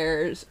the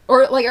bears,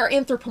 or like are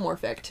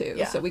anthropomorphic too.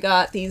 Yeah. So we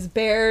got these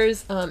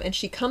bears, and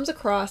she comes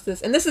across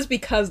this, and this is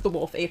because the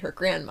wolf ate her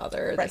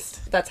grandmother. Right.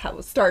 That's how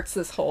it starts,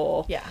 this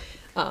whole,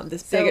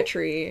 this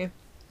bigotry.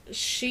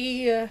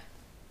 She,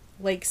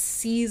 like,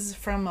 sees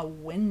from a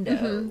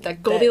window.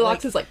 That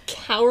Goldilocks is, like,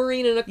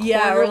 cowering in a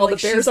corner while the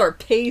bears are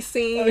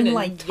pacing and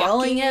like,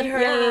 yelling at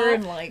her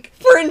and, like...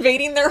 For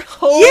invading their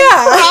home,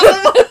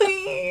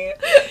 probably.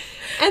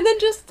 And then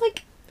just,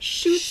 like,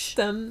 shoots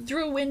them.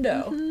 Through a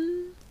window.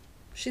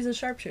 She's a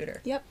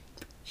sharpshooter. Yep.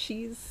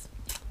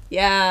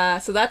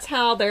 So that's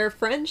how their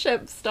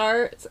friendship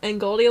starts, and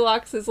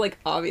Goldilocks is, like,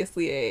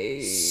 obviously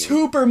a...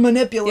 super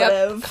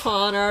manipulative.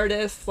 Con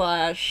artist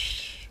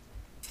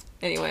 /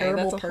 Anyway,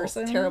 Terrible that's a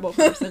person. whole terrible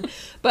person.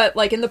 But,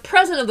 like, in the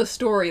present of the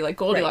story, like,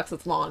 Goldilocks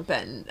has long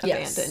been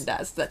Yes. abandoned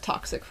as the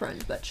toxic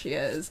friend that she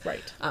is.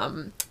 Right.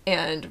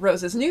 And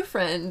Rose's new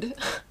friend,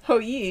 Ho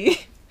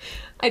Yi,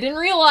 I didn't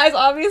realize,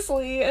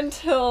 obviously,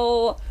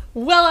 until...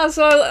 Well,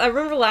 so I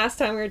remember last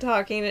time we were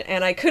talking,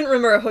 and I couldn't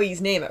remember Ho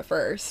Yi's name at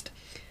first.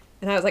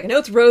 And I was like, I know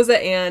it's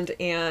Rosa and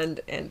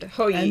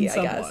Ho Yi,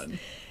 I guess.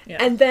 Yeah.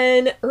 And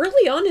then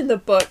early on in the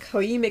book, Ho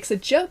Yi makes a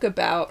joke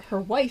about her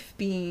wife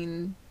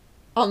being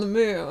on the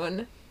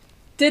moon.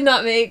 Did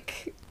not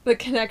make the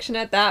connection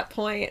at that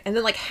point. And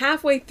then like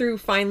halfway through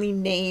finally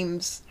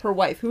names her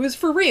wife, who is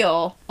for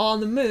real on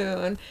the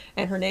moon.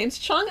 And her name's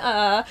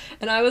Chang'e.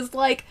 And I was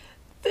like,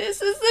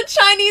 this is the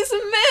Chinese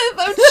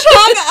myth of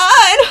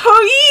Chang'e and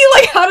Ho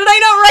Yi. Like, how did I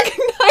not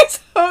recognize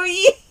Ho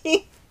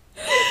Yi?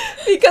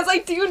 Because I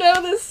do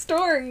know this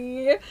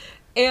story.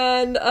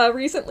 And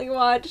recently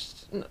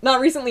watched,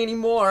 not recently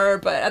anymore,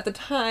 but at the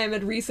time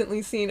had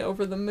recently seen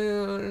Over the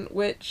Moon,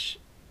 which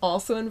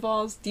also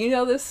involves, do you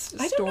know this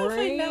story? I don't know if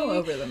I know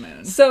Over the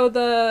Moon. So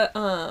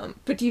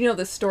but do you know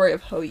the story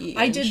of Ho Yi?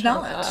 I and did Chang'e?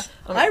 not.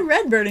 Okay. I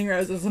read Burning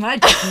Roses and I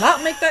did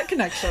not make that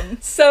connection.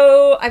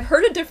 So I've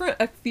heard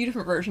a few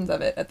different versions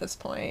of it at this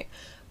point,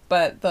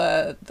 but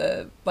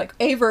the like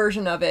a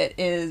version of it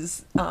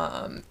is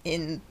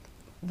in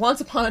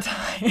Once Upon a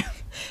Time.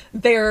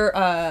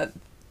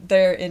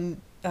 They're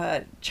in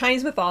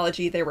Chinese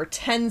mythology. There were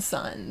 10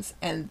 sons,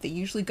 and they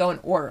usually go in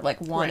order,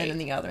 like one Right. and then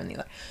the other and the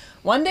other.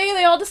 One day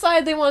they all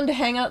decided they wanted to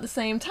hang out at the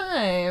same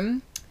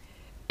time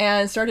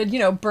and started,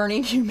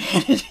 burning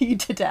humanity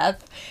to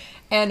death.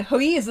 And Ho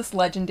Yi is this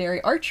legendary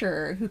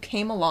archer who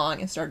came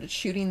along and started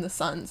shooting the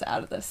suns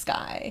out of the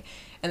sky,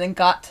 and then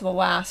got to the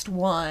last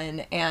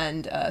one,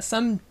 and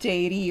some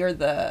deity or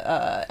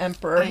the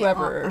emperor,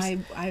 whoever.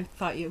 I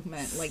thought you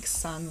meant like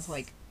sons,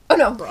 like Oh,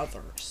 no.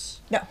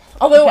 brothers. No.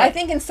 Although Okay. I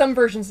think in some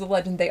versions of the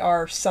legend they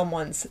are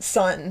someone's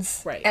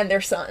sons. Right. And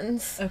their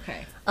sons.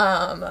 Okay.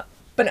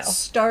 But no.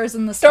 Stars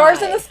in the sky.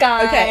 Stars in the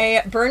sky,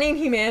 Okay. burning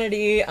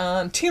humanity,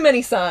 too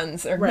many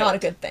suns are Right. not a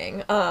good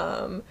thing.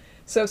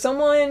 So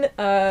someone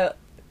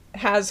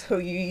has Ho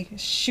Yi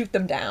shoot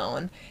them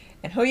down,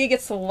 and Ho Yi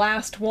gets the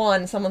last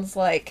one. Someone's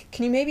like,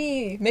 can you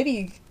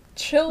maybe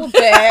chill a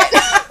bit?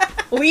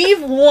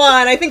 Leave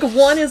one. I think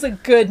one is a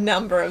good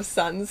number of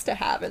suns to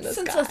have in the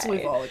Since sky. that's what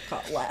we've all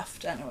got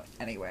left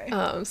anyway.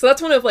 So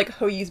that's one of like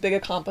Ho Yi's big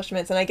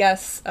accomplishments, and I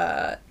guess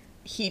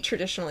he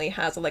traditionally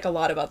has like a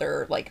lot of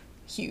other like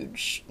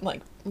huge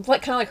like kind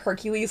of like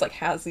Hercules like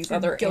has these Or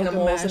other animals and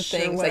Gilgamesh or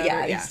things that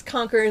whatever, he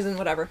conquers and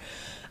whatever.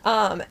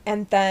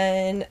 And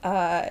then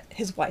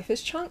his wife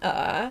is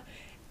Chang'e,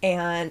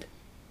 and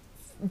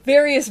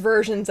various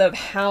versions of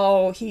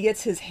how he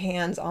gets his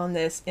hands on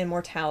this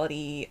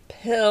immortality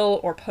pill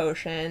or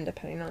potion,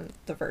 depending on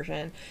the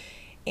version.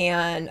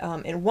 And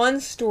in one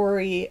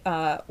story,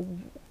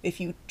 if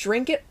you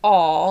drink it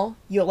all,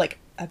 you'll like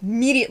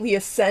immediately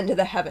ascend to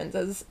the heavens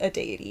as a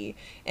deity.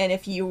 And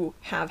if you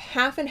have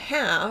half and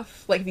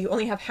half, like if you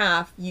only have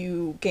half,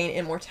 you gain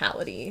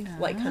immortality,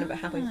 like kind of a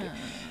halfway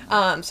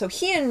through. So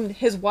he and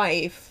his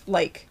wife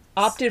like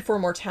opted for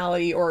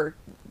mortality or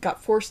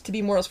got forced to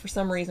be mortals for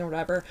some reason or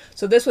whatever.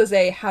 So this was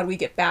how do we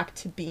get back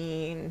to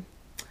being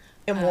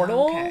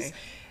immortals? Okay.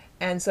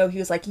 And so he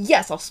was like,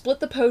 yes, I'll split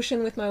the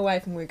potion with my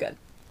wife and we're good.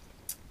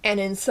 And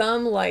in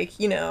some, like,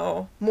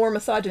 more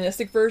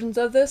misogynistic versions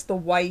of this, the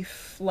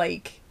wife,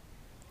 like,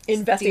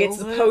 investigates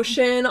the Steals it?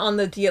 potion on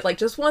the like,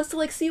 just wants to,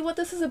 like, see what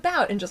this is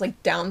about and just,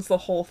 like, downs the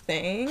whole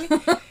thing,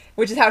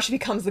 which is how she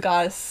becomes the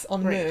goddess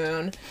on the Right.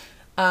 moon.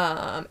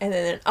 And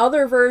then in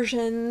other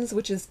versions,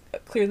 which is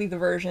clearly the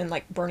version,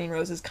 like, Burning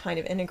Roses kind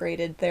of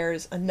integrated,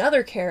 there's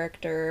another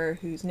character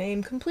whose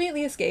name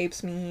completely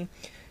escapes me,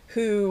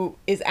 who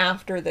is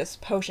after this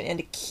potion, and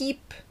to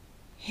keep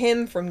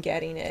him from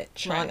getting it,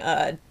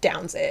 Chang'e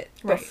downs it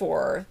Right.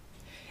 before,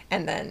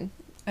 and then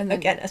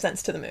again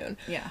ascends to the moon.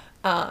 Yeah.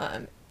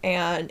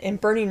 And in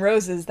Burning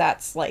Roses,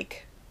 that's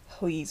like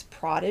Ho Yi's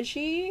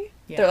prodigy.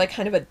 Yeah. They're like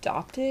kind of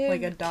adopted,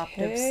 Like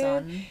adoptive kid.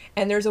 son.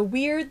 And there's a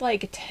weird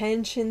like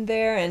tension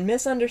there, and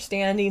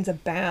misunderstandings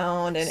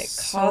abound, and it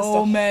caused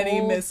So a many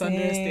whole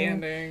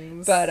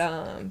misunderstandings. Thing.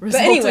 But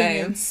Resulting anyway,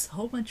 in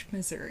so much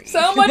misery.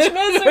 so much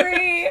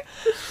misery.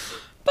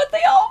 But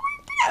they all worked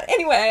out.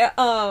 Anyway,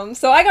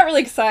 so I got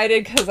really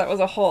excited because that was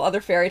a whole other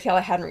fairy tale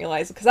I hadn't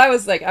realized, because I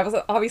was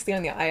obviously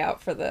on the eye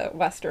out for the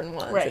Western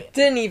ones. Right. It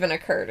didn't even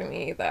occur to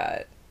me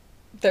that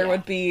there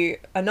would be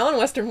a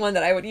non-Western one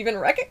that I would even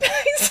recognize.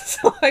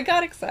 So I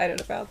got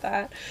excited about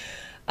that.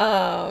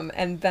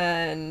 And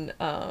then,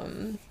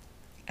 and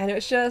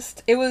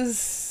it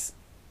was,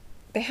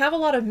 they have a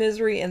lot of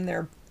misery in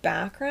their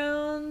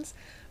backgrounds,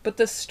 but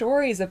the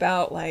stories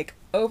about like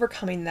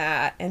overcoming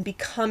that and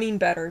becoming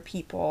better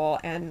people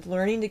and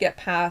learning to get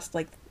past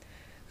like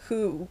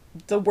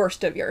the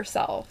worst of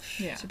yourself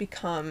to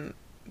become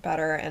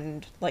better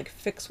and like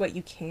fix what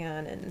you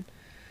can, and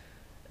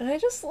I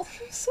just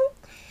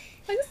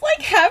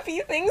like happy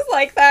things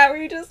like that,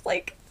 where you just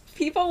like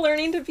people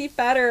learning to be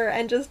better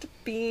and just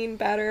being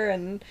better,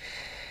 and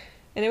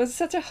And it was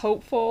such a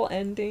hopeful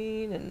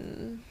ending,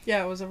 and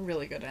Yeah, it was a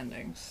really good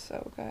ending.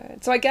 so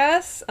good. So I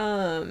guess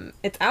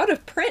it's out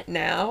of print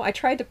now. I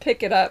tried to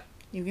pick it up.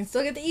 You can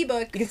still get the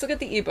ebook. You can still get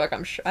the ebook.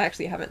 I'm sure. I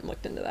actually haven't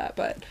looked into that,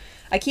 but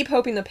I keep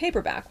hoping the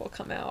paperback will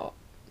come out.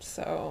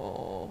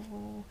 So,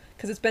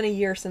 because it's been a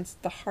year since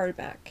the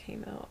hardback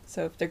came out.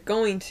 So if they're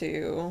going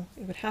to,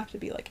 it would have to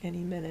be like any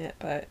minute,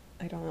 but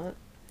I don't.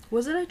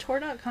 Was it a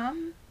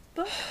Tor.com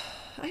book?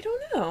 I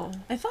don't know.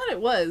 I thought it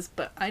was,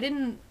 but I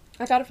didn't.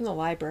 I got it from the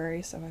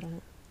library, so I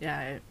don't.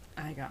 Yeah,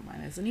 I got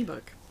mine as an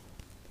ebook.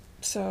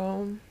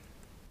 So,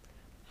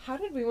 how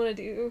did we want to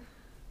do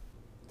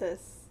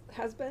this?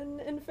 Has been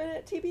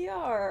Infinite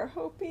TBR,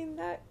 hoping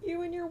that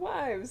you and your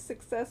wives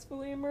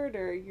successfully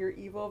murder your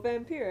evil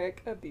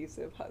vampiric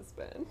abusive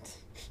husband.